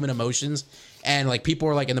real human emotions, and like people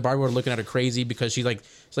are like in the Barbie world looking at her crazy because she's like,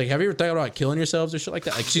 it's like, have you ever thought about killing yourselves or shit like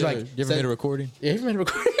that? Like she's like, you ever made a recording? Yeah, you ever made a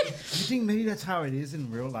recording? You think maybe that's how it is in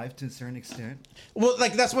real life to a certain extent? Well,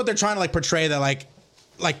 like that's what they're trying to like portray, that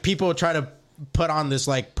like people try to put on this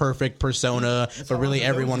like perfect persona, but really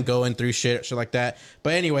everyone going through shit like that.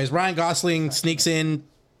 But anyways, Ryan Gosling sneaks in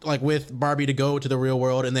like with Barbie to go to the real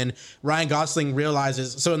world, and then Ryan Gosling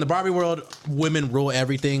realizes, so in the Barbie world, women rule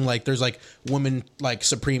everything. Like there's like women like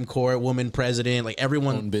Supreme Court, woman president, like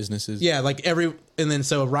everyone own businesses. Yeah, like and then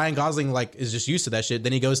so Ryan Gosling like is just used to that shit.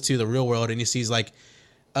 Then he goes to the real world and he sees like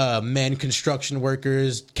men, construction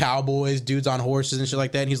workers, cowboys, dudes on horses and shit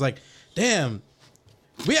like that. And he's like, damn,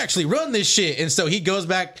 we actually run this shit. And so he goes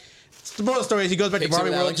back. The moral of the story is he goes back to Barbie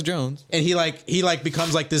world, Alex Jones, and he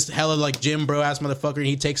becomes like this hella like Jim bro ass motherfucker, and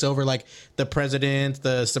he takes over like the president,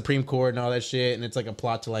 the Supreme Court, and all that shit. And it's like a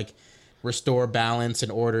plot to like restore balance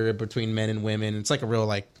and order between men and women. It's like a real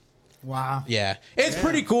like, wow, yeah, it's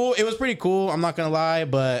pretty cool. It was pretty cool. I'm not gonna lie,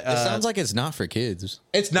 but it sounds like it's not for kids.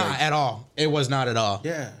 It's not at all. It was not at all.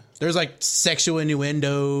 Yeah, there's like sexual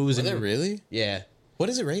innuendos. Are there really? Yeah. What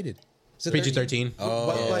is it rated? Is it PG-13?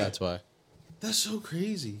 Oh, yeah, that's why. That's so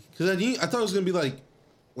crazy. Because I thought it was gonna be like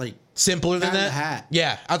simpler than Cat in that. the Hat.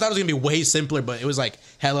 Yeah, I thought it was gonna be way simpler, but it was like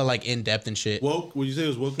hella like in depth and shit. Woke? Would you say it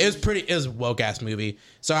was woke? It was a woke ass movie.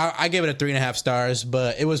 So I gave it a 3.5 stars,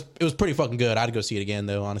 but it was pretty fucking good. I'd go see it again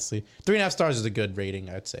though. Honestly, 3.5 stars is a good rating,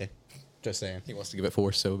 I'd say. Just saying. He wants to give it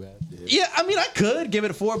 4 so bad. Yeah, I mean I could give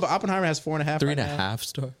it a 4, but Oppenheimer has 4.5. 3.5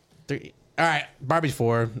 star. 3. All right, Barbie's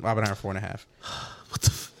 4, Oppenheimer 4.5. What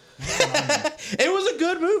the? It was a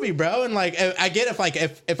good movie, bro. And like, I get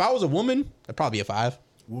if I was a woman, I'd probably be a 5.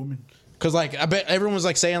 Woman. Because like, I bet everyone was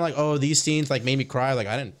like saying like, oh, these scenes like made me cry. Like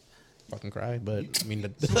I didn't fucking cry, but I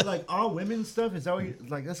mean, so like all women stuff is that what you,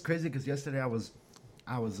 like? That's crazy because yesterday I was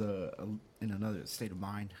in another state of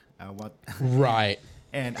mind. Right.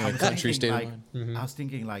 And I was country thinking, state like, of mind. I was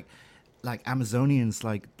thinking like Amazonians,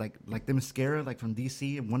 like the mascara, like from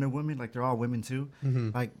DC and Wonder Woman, like they're all women too.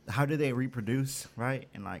 Like, how do they reproduce, right?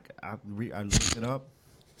 And like, I looked it up.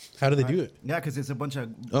 How do they do it? Yeah, because it's a bunch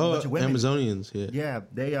of Oh, women. Amazonians. Yeah.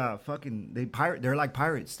 Yeah, they're like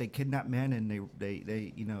pirates. They kidnap men and they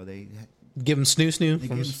Give them snoo. They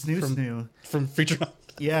give them snoo. From Future.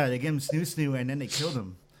 Yeah, they give them snoo and then they kill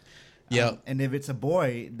them. Yeah. And if it's a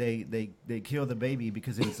boy, they kill the baby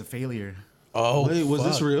because it was a failure. Oh, wait, was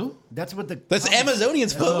this real? That's what that's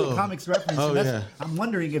Amazonians. That's what the comics reference. Oh, yeah. I'm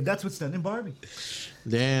wondering if that's what's done in Barbie.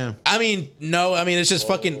 Damn. I mean, no. I mean, it's just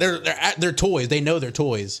fucking. They're toys. They know they're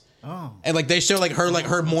toys. Oh. And like they show like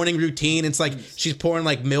her morning routine. It's like she's pouring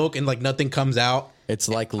like milk and like nothing comes out. It's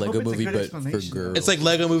like Lego Movie, but for girls. It's like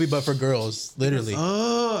Lego Movie, but for girls, literally.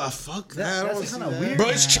 Oh, fuck that! That's kind of weird, bro.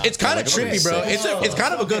 It's kind of trippy, bro. It's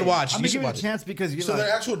kind of a good watch. I'm You gonna should give it watch a it. chance because you So know.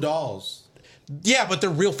 they're actual dolls. Yeah, but they're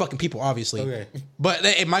real fucking people, obviously. Okay. But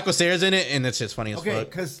Michael Cera's in it, and it's just funny as Okay, fuck.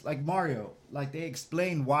 because like Mario, like they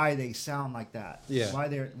explain why they sound like that. Yeah. Why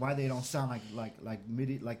they don't sound like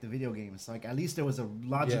the video games. Like at least there was a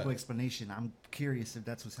logical explanation. I'm curious if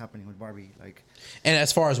that's what's happening with Barbie. Like. And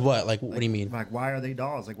as far as what? Like what do you mean? Like why are they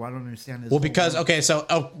dolls? Like why don't I understand this? Well, because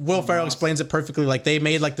so Will Ferrell explains it perfectly. Like they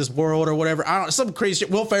made like this world or whatever. I don't know, some crazy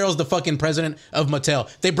shit. Will Ferrell's the fucking president of Mattel.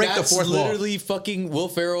 They break the fourth wall. Literally fucking Will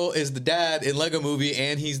Ferrell is the dad in Lego Movie,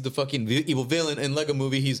 and he's the fucking evil villain in Lego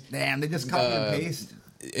Movie. He's damn. They just copy and paste.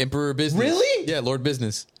 Emperor Business. Really? Yeah, Lord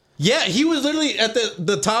Business. Yeah, he was literally at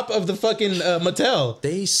the top of the fucking Mattel.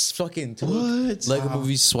 They fucking took Lego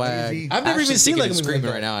movie swag. I've never even seen Lego movie screaming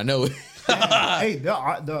like right now. I know it. Hey,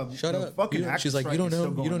 Shut the up. fucking She's like, actor you don't strike is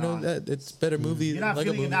know. still You don't going know on. that it's better movie. You're not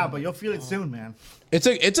Lego feeling it movie. now, but you'll feel it soon, man. It's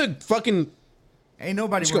a fucking. Ain't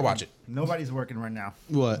nobody. Just go working. watch it. Nobody's working right now.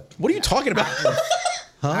 What? What are you talking about?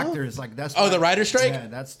 Actors like that's. Oh, the writer's strike? Yeah,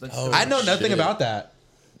 that's. I know nothing shit. about that.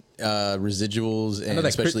 Residuals and that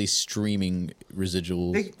especially streaming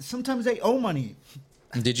residuals. Sometimes they owe money.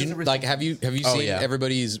 Did you like? Have you seen yeah.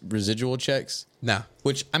 everybody's residual checks? Nah.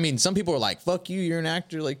 Which I mean, some people are like, "Fuck you, you're an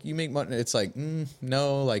actor. Like you make money." It's like,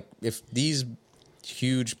 no. Like if these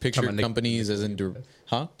huge picture Talking about companies, as in,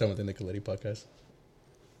 huh? Done with the Nicoletti podcast.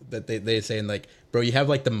 That they saying like, bro, you have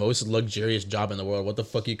like the most luxurious job in the world. What the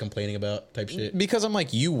fuck are you complaining about? Type shit. Because I'm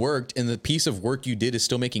like, you worked, and the piece of work you did is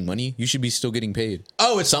still making money. You should be still getting paid.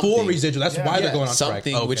 Oh, it's for residual. That's why they're going on strike.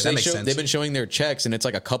 Something Okay, which that makes sense. they've been showing their checks, and it's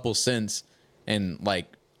like a couple cents, and like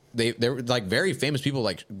they're like very famous people,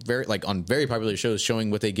 like very like on very popular shows, showing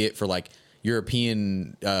what they get for like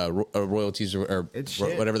European royalties or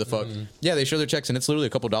whatever the fuck. Mm-hmm. Yeah, they show their checks, and it's literally a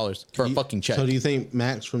couple dollars for a fucking check. So do you think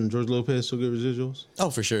Max from George Lopez will get residuals? Oh,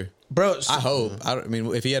 for sure, bro. I hope. I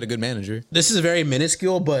mean, if he had a good manager. This is very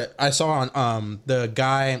minuscule, but I saw on the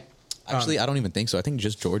guy. Actually, I don't even think so. I think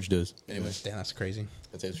just George does. Anyway, damn, that's crazy.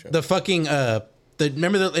 That's his show. The fucking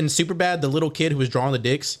remember in Superbad, the little kid who was drawing the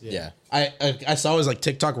dicks. Yeah. I saw his like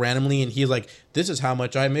TikTok randomly, and he's like, "This is how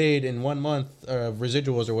much I made in 1 month of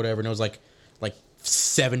residuals or whatever," and it was like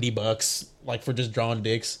 $70 like for just drawing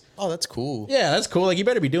dicks. Oh, that's cool. Yeah, that's cool. Like you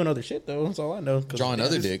better be doing other shit though. That's all I know. Drawing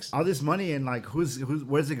other dicks. All this money and like who's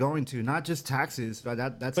where's it going to? Not just taxes, but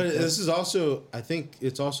that's. But this is also, I think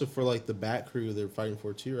it's also for like the Bat Crew they're fighting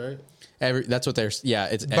for too, right? That's what they're. Yeah,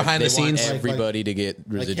 it's Behind the they want scenes. everybody to get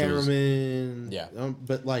residuals. Like cameraman. Yeah.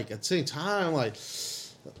 But like at the same time, like,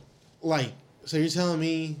 so you're telling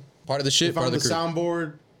me Part of the shit. if Part I'm of the the crew.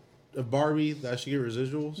 soundboard of Barbie that I should get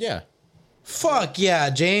residuals? Yeah. Fuck yeah,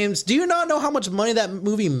 James. Do you not know how much money that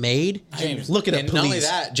movie made? James, look it up, and please. not only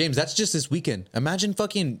that, James, that's just this weekend. Imagine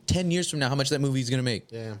fucking 10 years from now how much that movie's gonna make.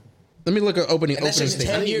 Yeah. Let me look at opening. And that's just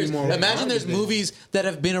statement. 10 years. more Imagine there's Barbie movies that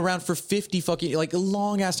have been around for 50 fucking, like a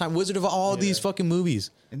long ass time. Wizard of all these fucking movies.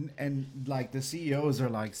 And like the CEOs are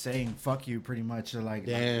like saying "fuck you" pretty much. They're like,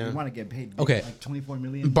 Damn. we want to get paid. Okay. like 24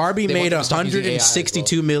 million. Barbie They made want them to stop using AI as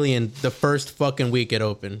 162 million the first fucking week it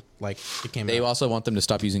opened. Like it came They out. also want them to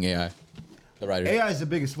stop using AI. The writers. AI is the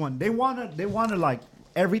biggest one. They wanna like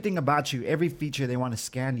everything about you, every feature. They want to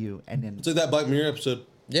scan you and then It's like that Black Mirror episode.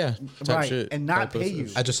 Yeah. Type right shit. and not Type pay of- you.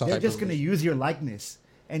 I just saw They're that. just gonna use your likeness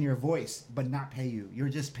and your voice, but not pay you. You're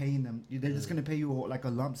just paying them. They're just gonna pay you like a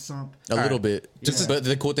lump sum. A little bit. Yeah. But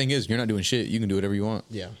the cool thing is, you're not doing shit. You can do whatever you want.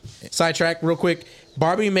 Yeah. Sidetrack real quick.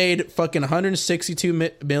 Barbie made fucking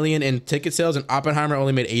 162 million in ticket sales, and Oppenheimer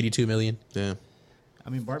only made 82 million. Yeah.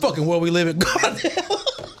 I mean, Barbie. Fucking world we live in. God damn.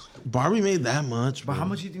 Barbie made that much. But how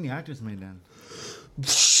much do you think the actors made then?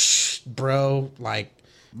 Bro, like,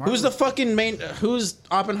 who's the fucking main? Who's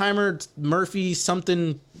Oppenheimer? Murphy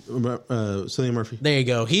something. Cillian Murphy. There you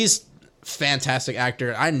go. He's fantastic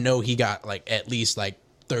actor. I know he got like at least like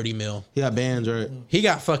 30 mil. He got bands, right? He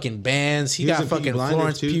got fucking bands. He He was got in Peaky fucking Blinders,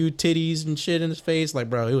 Florence too. Pugh titties and shit in his face. Like,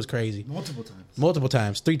 bro, it was crazy. Multiple times. Multiple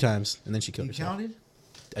times, 3 times, and then she killed You herself. counted?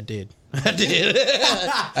 I did. I did.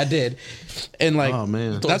 I did. And like, Oh,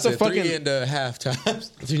 man. that's a fucking. 3.5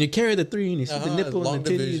 times. So when you carry the 3 and you see the nipple long and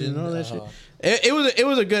the titties division, and all that shit. It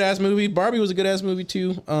was a good ass movie. Barbie was a good ass movie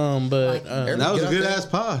too. But That was a good ass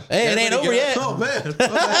pod. hey, it ain't over yet. Oh, man.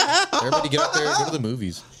 Everybody get out there, go to the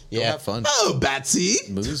movies. Go Yeah. have fun. Oh, Batsy.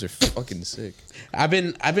 Movies are fucking sick. I've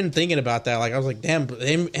been thinking about that. Like I was like, damn.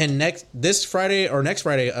 And next Friday,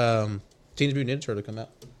 Teenage Mutant Ninja Turtle come out.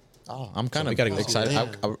 Oh, I'm kind we of gotta go excited. see I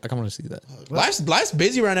that. kind of want to see that. Life's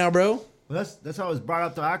busy right now, bro. Well, that's how it's brought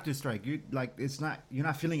up the actor strike. You like you're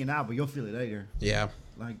not feeling it now, but you'll feel it later. Yeah,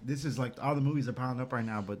 Like this is like all the movies are piling up right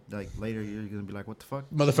now, but like later you're gonna be like, what the fuck?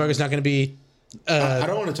 motherfucker's not gonna be. I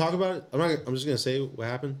don't want to talk about it. I'm just gonna say what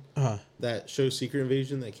happened. Uh-huh. That show Secret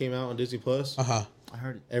Invasion that came out on Disney Plus. I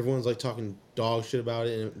heard it. Everyone's like talking dog shit about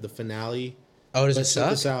it, and the finale. Oh, does But it check suck?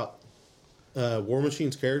 this out. War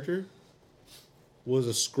Machine's character was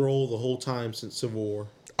a Skrull the whole time since Civil War.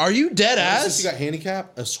 Are you dead Ever since ass? he got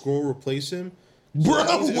handicapped, a Skrull replaced him. Bro,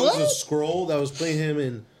 It what? was a Skrull that was playing him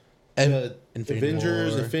in Infinity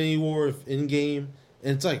Avengers, War. Infinity War, Endgame,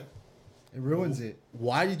 and it's like, It ruins it.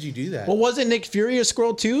 why did you do that? Well, wasn't Nick Fury a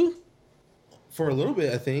scroll too? For a little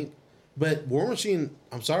bit, I think. But War Machine,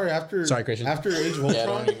 I'm sorry, Sorry, Christian. after Age of Yeah, I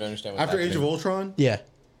Ultron, don't even understand what's after Age of happening. Ultron, Yeah.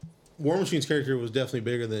 War Machine's character was definitely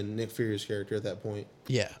bigger than Nick Fury's character at that point.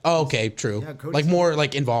 Yeah. Oh, okay. True. Yeah, like more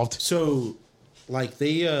like involved. So, like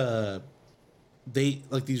they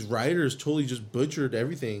like these writers totally just butchered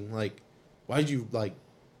everything. Like, why'd you like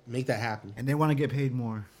make that happen? And they want to get paid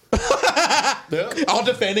more. All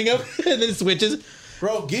defending him, and then it switches.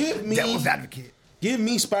 Bro, give me Devil's advocate. Give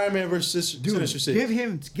me Spider-Man versus Sinister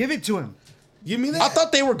Six. Give it to him. Give me that. I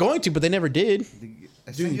thought they were going to, but they never did.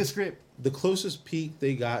 Send you a script. The closest peak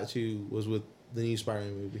they got to was with the new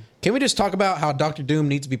Spider-Man movie. Can we just talk about how Doctor Doom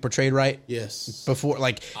needs to be portrayed right? Yes. Before,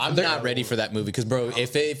 like, I'm not ready for that movie because, bro,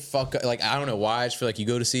 if they fuck, like, I don't know why. I just feel like you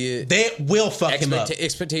go to see it, they will fuck him up.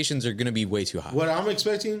 Expectations are gonna be way too high. What I'm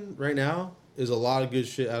expecting right now is a lot of good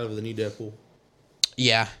shit out of the new Deadpool.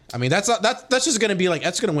 Yeah, I mean that's just gonna be like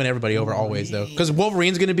that's gonna win everybody over always though because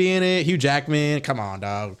Wolverine's gonna be in it. Hugh Jackman, come on,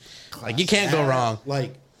 dog. Like you can't go wrong.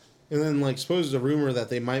 Like, and then like suppose there's a rumor that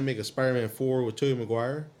they might make a Spider-Man 4 with Tobey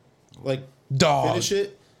Maguire. Like, dog, finish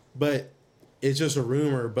it, but it's just a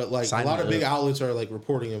rumor. But like Sign a lot it of big up. outlets are like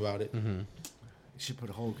reporting about it. You should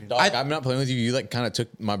put a Hulk in. Dog, I'm not playing with you. You like kind of took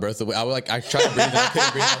my breath away. I tried to breathe and I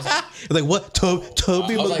couldn't breathe. I was like what?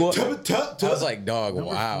 Tobey Maguire. I was like, dog,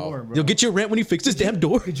 wow. 4, bro. You'll get your rent when you fix this damn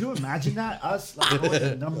door. Could you imagine that? Us like going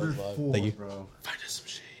to number 4, Thank you. bro. Find us some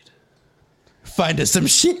shade. Find us some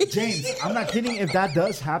shit. James, I'm not kidding. If that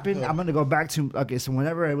does happen, I'm gonna go back to so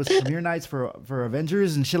whenever it was premiere nights for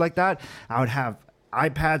Avengers and shit like that, I would have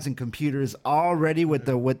iPads and computers all ready with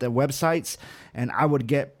the websites, and I would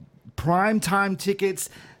get prime time tickets,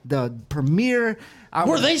 the premiere.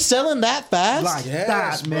 Were they selling that fast? Like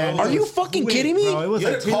Yes, that, man? bro. Are you fucking kidding me? Bro, it was You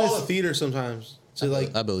like had to call a Taylor's- theater sometimes to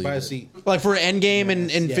like I believe buy a it. seat. Like for Endgame and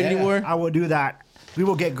Infinity Yeah. War? I will do that. We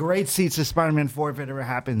will get great seats to Spider-Man 4 if it ever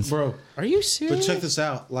happens. Bro, Are you serious? but check this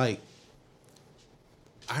out. Like,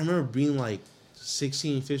 I remember being like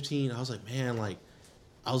 16, 15. I was like, man, like,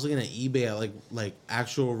 I was looking at eBay at like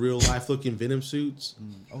actual real life looking Venom suits.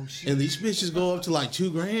 Oh shit! And these bitches go up to like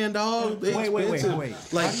 $2,000, dog. They Wait. expensive.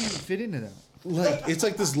 Like, Like, how do you fit into that? like it's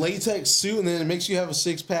like this latex suit, and then it makes you have a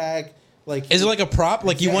 6-pack. Like, Is it like a prop?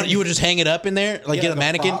 Like you would just hang it up in there? Like yeah, get a like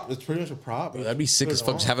mannequin? prop. It's pretty much a prop. That'd be sick Put as it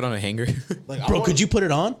fuck. Just on. have it on a hanger. Like, Bro, could you put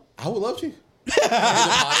it on? I would love to. Do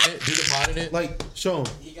the pot in it. Like, show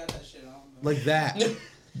them. You got that shit on. Like that.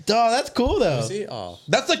 Dog, that's cool though. See? Oh.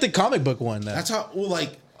 That's like the comic book one though. That's how, well,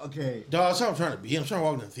 like, Okay, dog, that's how I'm trying to be. I'm trying to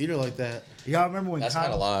walk in the theater like that. y'all remember when That's not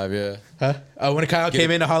Kyle? alive, yeah. Huh? When Kyle came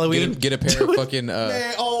into Halloween, Get a pair of fucking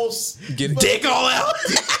Man, oh, get dick all out.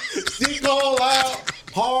 dick all out,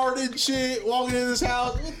 hard and shit, walking in this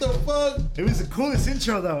house. What the fuck? It was the coolest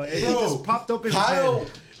intro though. It Bro, just popped up in his Kyle,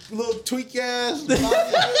 head. little tweak ass.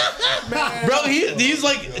 Man. Bro, he's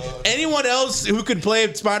like anyone else who could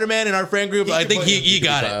play Spider-Man in our friend group. I could think play he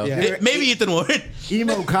got Kyle. it. Yeah. Maybe Ethan Ward.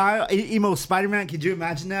 Emo Kyle, emo Spider-Man. Could you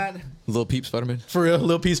imagine that? little peep Spider-Man. For real,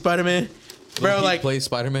 Lil P Spider-Man. Bro, Peep like plays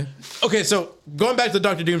Spider-Man. okay, so going back to the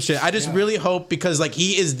Doctor Doom shit, I just really hope because like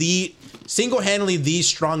he is the single-handedly the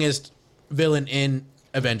strongest villain in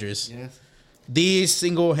Avengers. Yes. The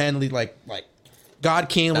single-handedly like God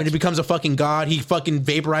King when he becomes a fucking god, he fucking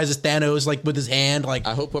vaporizes Thanos like with his hand. Like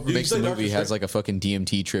I hope whoever Dude, makes he's the like movie Dr. has like a fucking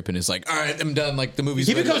DMT trip and is like, all right, I'm done. Like the movie's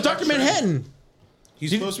he ready. becomes Doctor Manhattan.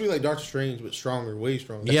 He's supposed to be like Doctor Strange, but stronger, way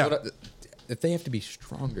stronger. Yeah. If they have to be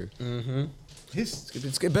stronger, His,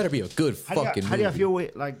 it better be a good fucking how do you movie. feel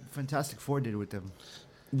with like Fantastic Four did with them?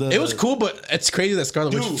 It was cool, but it's crazy that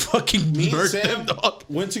Scarlet Witch Dude, fucking Me and murdered Sam him, dog.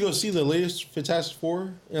 went to go see the latest Fantastic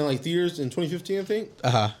Four in like theaters in 2015, I think.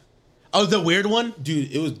 Oh, the weird one?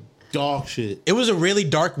 Dude, it was dog shit. It was a really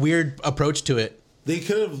dark, weird approach to it. They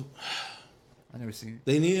could have. I never seen it.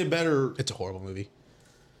 They needed better. It's a horrible movie.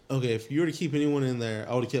 Okay, if you were to keep anyone in there,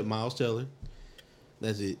 I would have kept Miles Teller.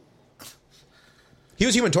 That's it. He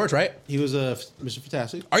was Human Torch, right? He was Mr.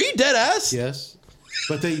 Fantastic. Are you dead ass? Yes,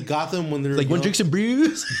 but they got them when they were Like young. one drinks and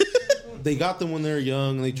brews. They got them when they were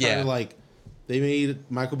young. And they tried Yeah. to like. They made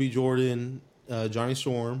Michael B. Jordan, Johnny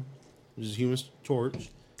Storm, which is Human Torch.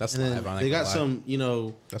 That's and then live, I'm not they gonna got lie. some, you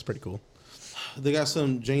know, That's pretty cool. they got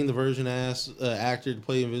some Jane the Virgin ass actor to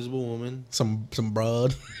play Invisible Woman. Some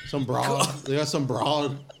broad. Some broad. They got some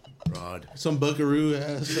broad. Some buckaroo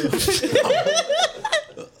ass.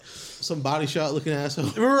 Some body shot looking asshole.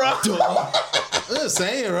 I'm just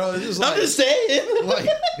saying, bro. It's just like, I'm just saying. like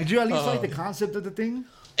Did you at least like the concept of the thing?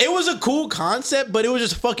 It was a cool concept, but it was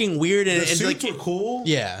just fucking weird. And the it's suits like, were cool.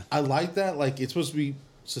 yeah. I like that. Like it's supposed to be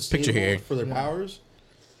sustainable here. for their powers.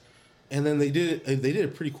 And then they did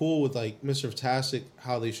it pretty cool with like Mr. Fantastic,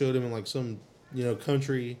 how they showed him in like some, you know,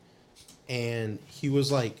 country, and he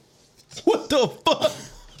was like, What the fuck?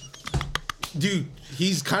 dude,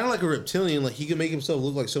 he's kind of like a reptilian. Like he can make himself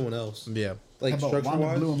look like someone else. Yeah. like How about structure Wanda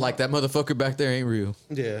wise. blew him Like that motherfucker back there ain't real.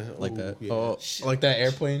 Yeah, Like Ooh, that. Yeah. Oh, like that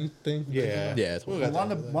airplane thing. Yeah, Yeah, it's We got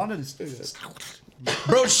that. Wanda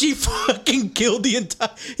Bro, she fucking killed the entire.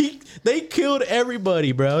 They killed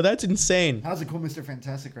everybody, bro. That's insane. How's it cool, Mr.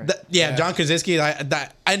 Fantastic, right? Yeah, John Krasinski.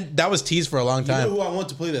 That was teased for a long You know time. who I want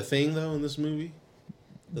to play the Thing though in this movie?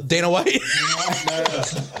 Dana White.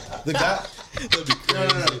 The guy. No.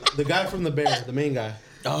 The guy from The Bear, the main guy.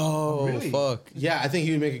 Oh, fuck. Yeah, I think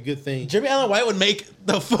he would make a good Thing. Jeremy Allen White would make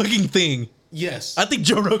the fucking Thing. Yes. I think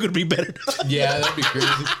Joe Rogan would be better. Yeah, that'd be crazy.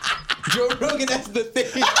 Joe Rogan, that's the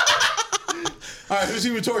thing. All right, who's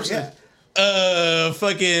Human Torch? Yeah.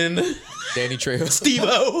 Fucking Danny Trejo.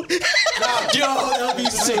 Steve-O. Yo, that'd be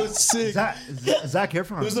so sick. Zach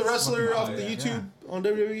Efron. Who's the wrestler off the YouTube on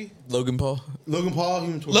WWE? Logan Paul. Logan Paul,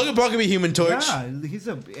 Human Torch. Logan Paul could be Human Torch. Yeah, he's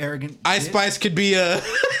a arrogant. Ice bitch. Spice could be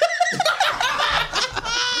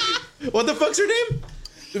what the fuck's her name?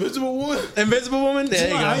 Invisible Woman. Invisible Woman? There You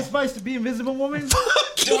you want go. Ice Spice to be Invisible Woman?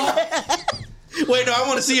 Wait, no, I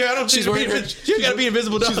want to see her. I don't think She's wearing her. she gotta be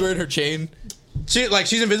invisible. She's Dog. wearing her chain.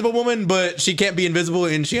 She's Invisible Woman, but she can't be invisible,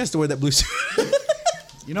 and she has to wear that blue suit.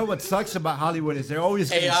 You know what sucks about Hollywood is they're always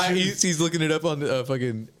gonna AI. choose- He's looking it up on the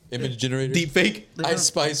fucking image generator. Deep fake. Ice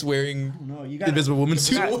Spice wearing. No, you gotta, Invisible Woman you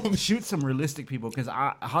suit. gotta shoot some realistic people because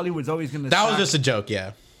Hollywood's always gonna. That was stack- just a joke,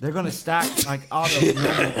 yeah. They're gonna stack like all the. You know what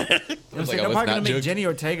I'm saying? I They're was probably not gonna make joking. Jenny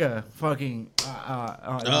Ortega fucking.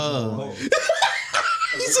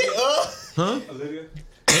 Olivia?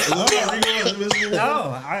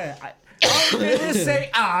 No, I didn't say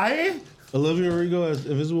I. Olivia Rodrigo as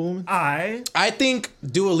Invisible Woman. I. I think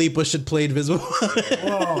Dua Lipa should play Invisible.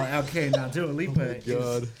 Whoa. Okay, now Dua Lipa. God.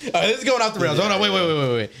 All right, this is going off the rails. Hold on,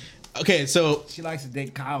 wait. Okay, so She likes to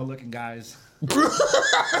date Kyle-looking guys.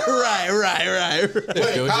 right. Wait,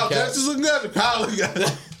 Doja Kyle Cat. Texas looking good. Or Kyle looking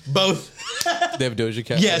good. Both. They have Doja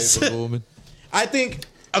Cat. Yes. play Invisible Woman. I think.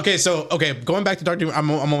 Okay, going back to Dr. Doom, I'm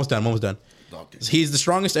almost done. He's the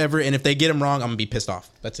strongest ever, and if they get him wrong, I'm gonna be pissed off.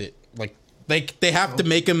 That's it. Like they have to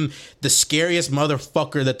make him the scariest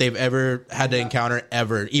motherfucker that they've ever had to encounter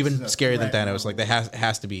ever, even scarier than Thanos. Like that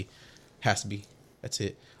has to be. That's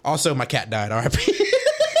it. Also, my cat died. R.I.P.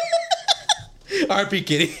 R.I.P.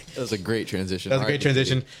 Kitty. That was a great transition. That was a great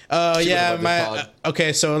transition. She Yeah, would've loved this pod.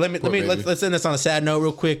 okay. So Poor baby. let's end this on a sad note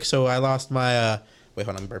real quick. So I lost my wait,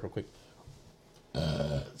 hold on, burp real quick.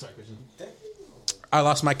 Sorry, Christian. I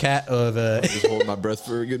lost my cat of Just hold my breath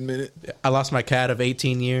for a good minute. I lost my cat of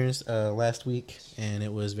 18 years last week, and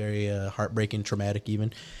it was very heartbreaking, traumatic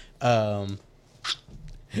even.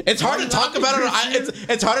 It's hard to talk about it.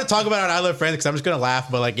 It's hard to talk about it on I Love Friends because I'm just gonna laugh.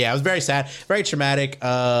 But like, yeah, it was very sad, very traumatic.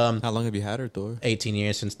 How long have you had her, Thor? 18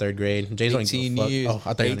 years since third grade. James only 18 give a fuck. years. Oh,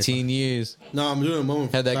 I thought you were 18 years. No, I'm doing a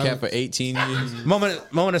moment. Had that cat for 18 years.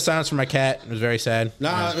 moment of silence for my cat. It was very sad.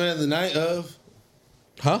 Nah, man. The night of,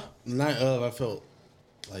 Huh? I felt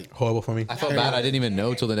like Horrible for me. I felt bad. I didn't even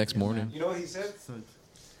know till the next morning. You know what he said?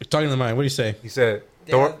 You're talking to the mind. What do you say? He said,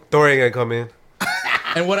 Thor ain't gonna come in.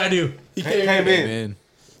 And what I do, he Came came in. Man,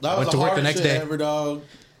 That was Went the to work the hardest next shit day. ever, dog.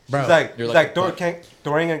 bro. He's like, You're he's like like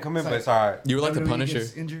Thor ain't gonna come in, but it's alright. you were like the WWE Punisher.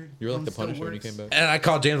 gets injured, You were like comes the still Punisher when you works. came back. And I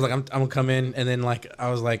called James like I'm gonna come in, and then like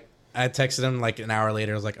I was like I texted him like an hour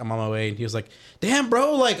later. I was like I'm on my way, and he was like, "Damn,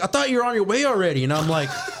 bro, like I thought you were on your way already." And I'm like,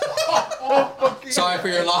 Sorry for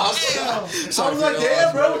your loss. I was like,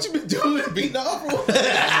 damn, bro, what you been doing? Beating off?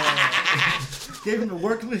 Gave him the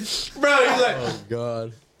work list. "Bro," he's like, Oh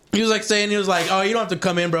God. he was like, "Oh, you don't have to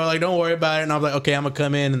come in, bro. Like, don't worry about it." And I was like, "Okay, I'm gonna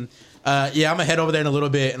come in." And yeah, I'm gonna head over there in a little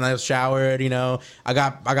bit. And I showered, you know. I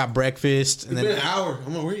got breakfast, and It's been an then hour.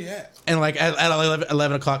 I'm like, where you at? and like at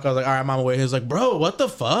 11 o'clock, I was like, "All right, I'm on my way." He was like, "Bro, what the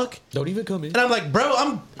fuck?" Don't even come in. And I'm like, "Bro,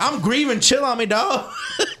 I'm grieving. Chill on me, dog."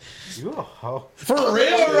 You a hoe. For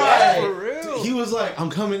real, right? For real. He was like, I'm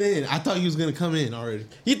coming in. I thought he was gonna come in already.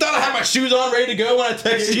 You thought I had my shoes on, ready to go when I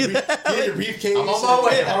texted you that? Get your briefcase. I'm on my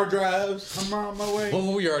way. Hard drives. I'm on my way.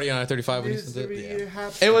 Oh, you're already on I-35 when you said that?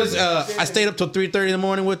 Yeah. It was. I stayed up till 3:30 in the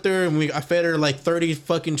morning with her, and I fed her like 30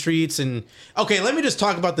 fucking treats. And okay, let me just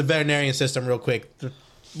talk about the veterinarian system real quick.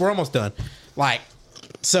 We're almost done. Like,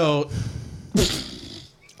 so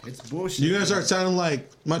It's bullshit. You guys start sounding like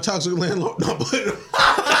my toxic landlord. No,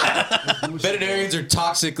 but Veterinarians are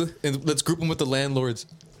toxic, and let's group them with the landlords.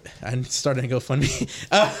 I'm starting to go funny.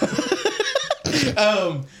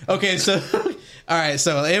 Okay, so all right,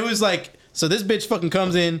 so it was like, so this bitch fucking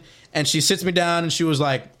comes in and she sits me down and she was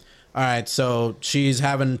like, all right, so she's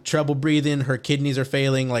having trouble breathing, her kidneys are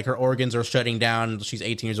failing, like her organs are shutting down. She's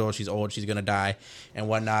 18 years old, she's old, she's gonna die and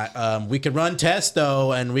whatnot. We could run tests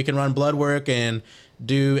though, and we can run blood work and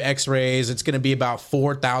do X-rays. It's gonna be about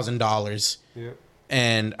 $4,000. Yeah.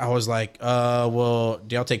 And I was like, well,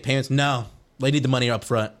 do y'all take payments? No. They need the money up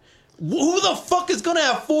front. Who the fuck is gonna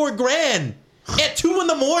have $4,000 at 2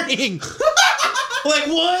 a.m? Like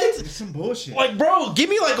what? It's some bullshit. Like, bro, give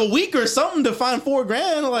me like a week or something to find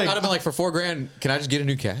 $4,000. Like, I'd have been like, for $4,000, can I just get a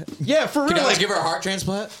new cat? Yeah, for real. Can I like, give her a heart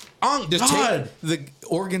transplant? Just God. take the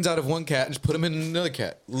organs out of one cat and just put them in another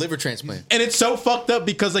cat. Liver transplant. And it's so fucked up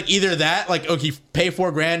because like either that, like, okay, you pay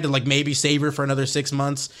 $4,000 to like maybe save her for another 6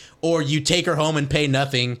 months, or you take her home and pay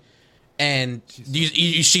nothing, and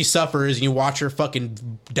she suffers and you watch her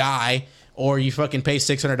fucking die, or you fucking pay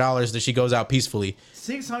 $600 that she goes out peacefully.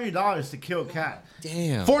 $600 to kill a cat.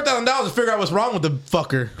 Damn. $4,000 to figure out what's wrong with the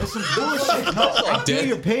fucker. It's some bullshit. No, I feel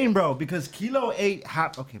your pain, bro, because Kilo ate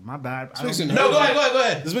half. Okay, my bad. Go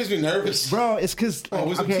ahead. This makes me nervous. Bro, it's because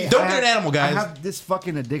okay, don't get an animal, guys. I have this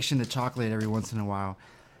fucking addiction to chocolate every once in a while,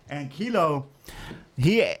 and Kilo,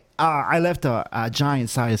 I left a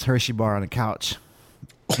giant-sized Hershey bar on the couch.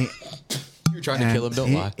 You're trying to kill him,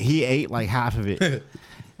 don't lie. He ate like half of it,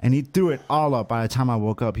 and he threw it all up. By the time I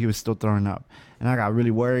woke up, he was still throwing up, and I got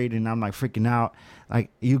really worried, and I'm like freaking out. Like,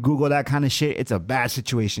 you Google that kind of shit, it's a bad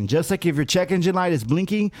situation. Just like if your check engine light is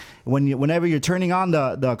blinking whenever you're turning on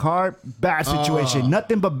the car, bad situation.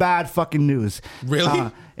 Nothing but bad fucking news. Really?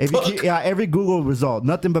 Every Google result,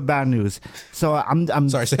 nothing but bad news. So I'm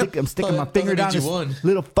sticking my finger down this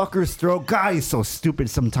little fucker's throat. God, he's so stupid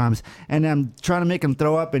sometimes. And I'm trying to make him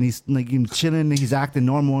throw up, and he's like chilling, and he's acting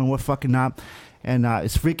normal and what fucking not. And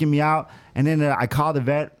it's freaking me out. And then I call the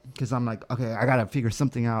vet, because I'm like, okay, I gotta figure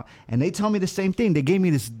something out. And they tell me the same thing. They gave me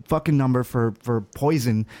this fucking number for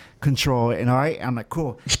poison control. And all right, I'm like,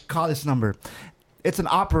 cool, call this number. It's an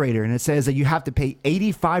operator, and it says that you have to pay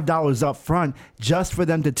 $85 up front just for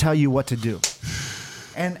them to tell you what to do.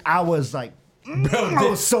 And I was like, I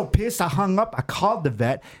was so pissed. I hung up. I called the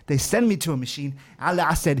vet. They sent me to a machine.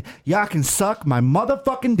 I said, y'all can suck my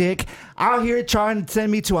motherfucking dick out here trying to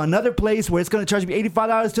send me to another place where it's going to charge me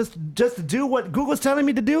 $85 just to do what Google's telling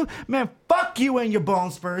me to do. Man, fuck you and your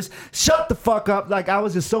bone spurs. Shut the fuck up. Like, I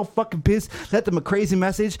was just so fucking pissed. Left them a crazy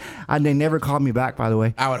message, and they never called me back, by the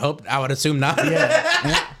way. I would assume not.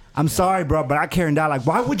 Yeah. I'm sorry, bro, but I carried out. Like,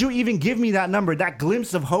 why would you even give me that number? That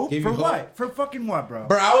glimpse of hope? For what? For fucking what, bro?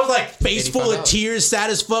 Bro, I was like face full of tears, sad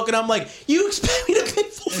as fuck, and I'm like, you expect me to pay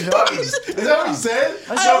 $4,000? Is that what he said?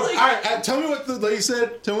 All right, tell me what the lady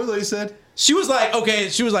said. She was like,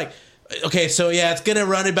 okay, so yeah, it's gonna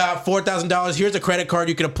run about $4,000. Here's a credit card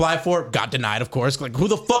you can apply for. Got denied, of course. Like, who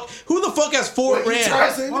the fuck has $4,000? You try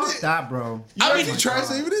saving Fuck it? that, bro. You try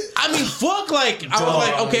saving it? I mean, fuck. Like, I was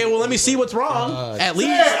like, okay, well, let me see what's wrong. At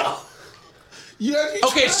least.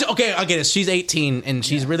 Okay, I get it. She's 18 and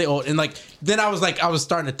she's really old. And like, then I was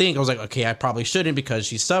starting to think. I was like, okay, I probably shouldn't because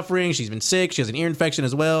she's suffering. She's been sick. She has an ear infection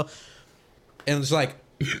as well. And it's like,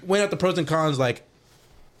 weighing out the pros and cons. Like,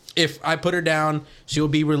 if I put her down, she will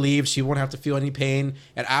be relieved. She won't have to feel any pain,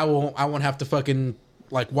 and I won't have to fucking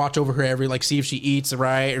like watch over her see if she eats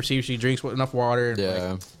right or see if she drinks enough water.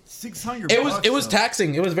 Yeah. Like, $600. It was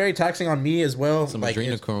taxing. It was very taxing on me as well. Some like,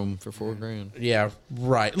 adrenochrome for $4,000. Yeah,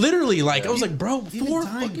 right. Literally, like, I was like, bro, They're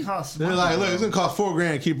like, look, it's gonna cost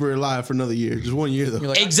 $4,000 to keep her alive for another year, just 1 year though.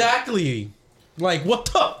 Like, exactly. Like, what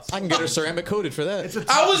the? I can get her ceramic coated for that.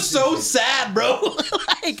 I was so sad, bro.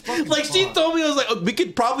 like she told me, I was like, we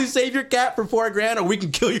could probably save your cat for $4,000, or we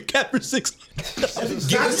can kill your cat for $600.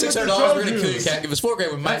 Give us $600, we're gonna kill your cat. Give us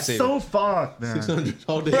 $4,000, we might save so it. fucked, man. $600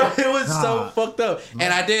 all day. Bro, it was so fucked up,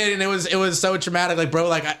 and I did, and it was so traumatic. Like, bro,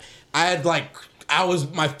 like I had like.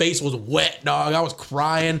 My face was wet, dog. I was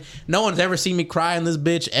crying. No one's ever seen me cry in this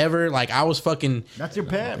bitch ever. Like, I was fucking. That's your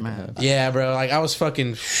pet, man. Yeah, bro. Like, I was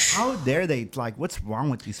fucking. How dare they? Like, what's wrong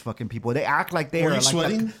with these fucking people? They act like they Were are. you like,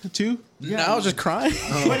 sweating too? Yeah, no, I was just crying.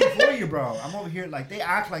 I'm sweating for you, bro. I'm over here like they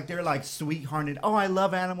act like they're like sweethearted. Oh, I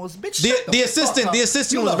love animals, bitch. The assistant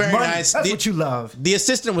was very nice. That's what you love. The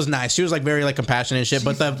assistant was nice. She was like very like compassionate and shit.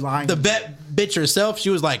 But the vet bitch herself, she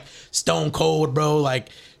was like stone cold, bro. Like.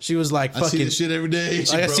 She was like, fucking. I see this shit every day.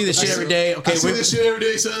 I see this shit every day. Okay, I see this shit every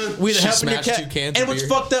day, son. We helping your cat. And what's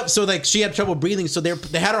fucked up, so like she had trouble breathing, so they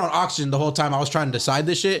had her on oxygen the whole time I was trying to decide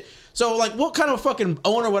this shit. So like, what kind of fucking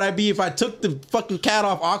owner would I be if I took the fucking cat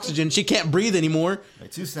off oxygen? She can't breathe anymore.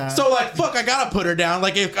 Too sad. So like, fuck, I gotta put her down.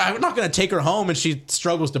 Like, if I'm not gonna take her home and she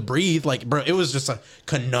struggles to breathe, like, bro, it was just a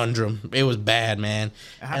conundrum. It was bad, man.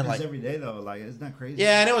 It happens every day though. Like, isn't that crazy?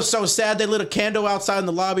 Yeah, and it was so sad. They lit a candle outside in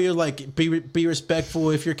the lobby. Like, be respectful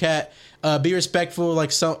if your cat. Be respectful.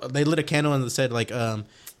 Like, so they lit a candle and said like,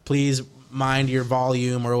 please mind your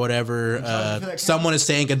volume or whatever. Someone is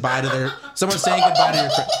saying goodbye to their. Someone's saying goodbye to your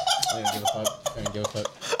friend. I didn't give a fuck.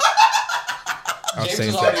 I was James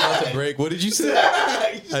saying was already about to break. What did you say?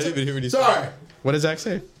 I didn't even hear what you said. Sorry. What does Zach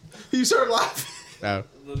say? You started laughing. Oh.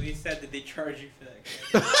 Luis said that they charge you for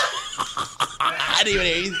that. I didn't even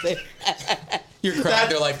hear you say. You're crying.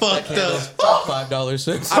 They're like fucked up.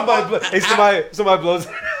 $5. Somebody blows.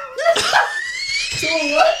 So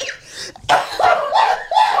what?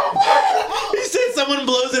 He said someone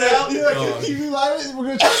blows it out. Yeah, can you light it? We're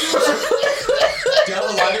gonna charge you. Do you have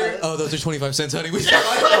a lighter? Oh, those are 25 cents, honey. We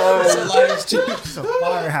got lighters too. It's a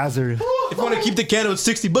fire hazard. If you want to keep the candle, it's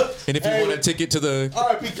 $60. And if you want a ticket to the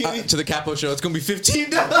to the Capo show, it's gonna be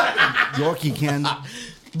 $15. Yorkie candy.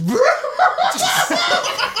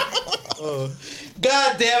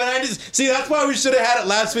 God damn it! I just see. That's why we should have had it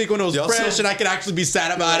last week when it was fresh, and I could actually be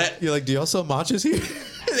sad about it. You're like, do y'all sell matchas here?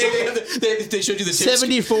 they showed you the tip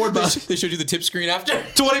 $74. They showed you the tip screen after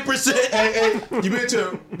 20%. Hey, you been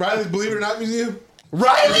to Riley's Believe It or Not Museum?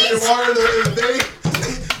 Riley's.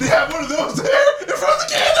 They have one of those there in front of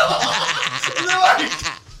the candle. And they're like,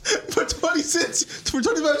 for 20 cents, for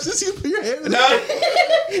 25 cents, you put your hand in No,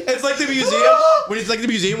 it's like the museum when it's like the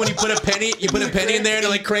museum when you put a penny in there and it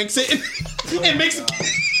like cranks it. It makes.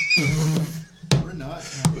 We're not.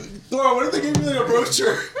 Laura, what if they gave you like a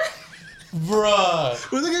brochure? Bruh.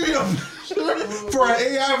 What if they gave you a brochure for an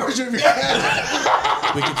AI version of your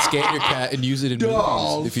cat? We can scan your cat and use it in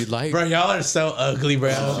movies if you'd like. Bro, y'all are so ugly,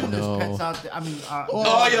 bro. Oh, no. Pets out there. I mean,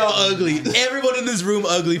 All y'all ugly. Everyone in this room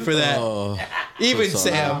ugly for that. Oh, Even so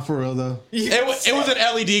sorry. Sam. For real though. It was an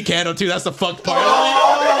LED candle too. That's the fucked part.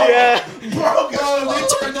 Yeah. Bro, They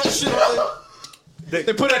turned that shit on.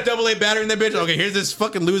 They put a AA battery in their bitch. Okay, here's this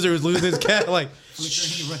fucking loser who's losing his cat. Like,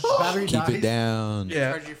 battery Keep dies. it down.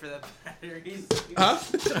 yeah. Charge you for the batteries. Huh?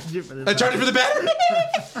 I charge you for the battery?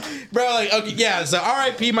 Bro, like, okay, yeah, so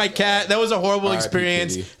RIP my cat. That was a horrible RIP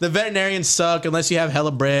experience. kitty. The veterinarians suck unless you have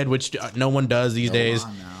hella bread, which no one does these days.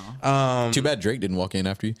 Too bad Drake didn't walk in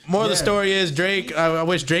after you. More of the story is Drake. I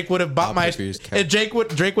wish Drake would have bought my. If Drake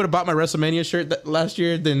would have bought my WrestleMania shirt last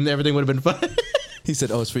year, then everything would have been fun. He said,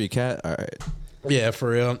 "Oh, it's for your cat." All right. Yeah, for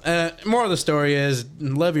real. More of the story is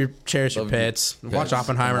cherish your pets. Watch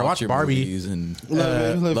Oppenheimer. Watch your Barbie. movies and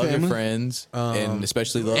love love your family. friends, and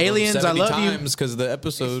especially love Aliens, Them I 70 love you. times because of the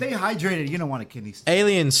episode. Stay hydrated. You don't want a kidney stone.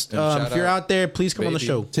 Aliens, shout if you're out, out there, please come on the baby.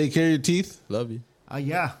 show. Take care of your teeth. Love you.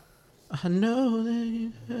 Yeah. I know that.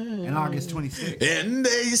 In August 26th. And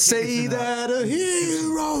they say that a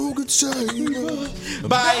hero could save.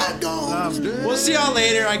 Bye. We'll see y'all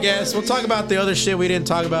later, I guess. We'll talk about the other shit we didn't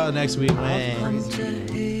talk about next week, man.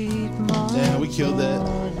 Yeah, we killed that.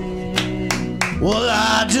 Well,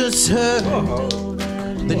 I just heard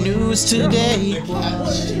the news today.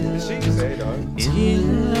 She say, dog. He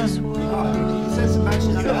said some bad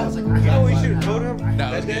shit. I was like, I You know what you should have told him?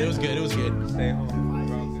 No, it was good. It was good. Stay home.